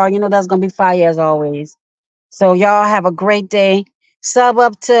live tomorrow. You know that's gonna be fire as always. So y'all have a great day. Sub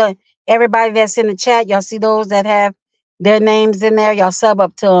up to everybody that's in the chat. Y'all see those that have their names in there. Y'all sub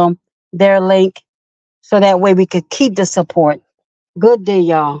up to them, their link, so that way we could keep the support. Good day,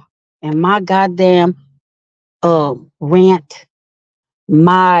 y'all. And my goddamn rant,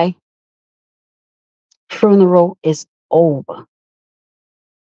 my funeral is over.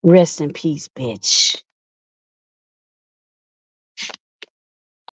 Rest in peace, bitch.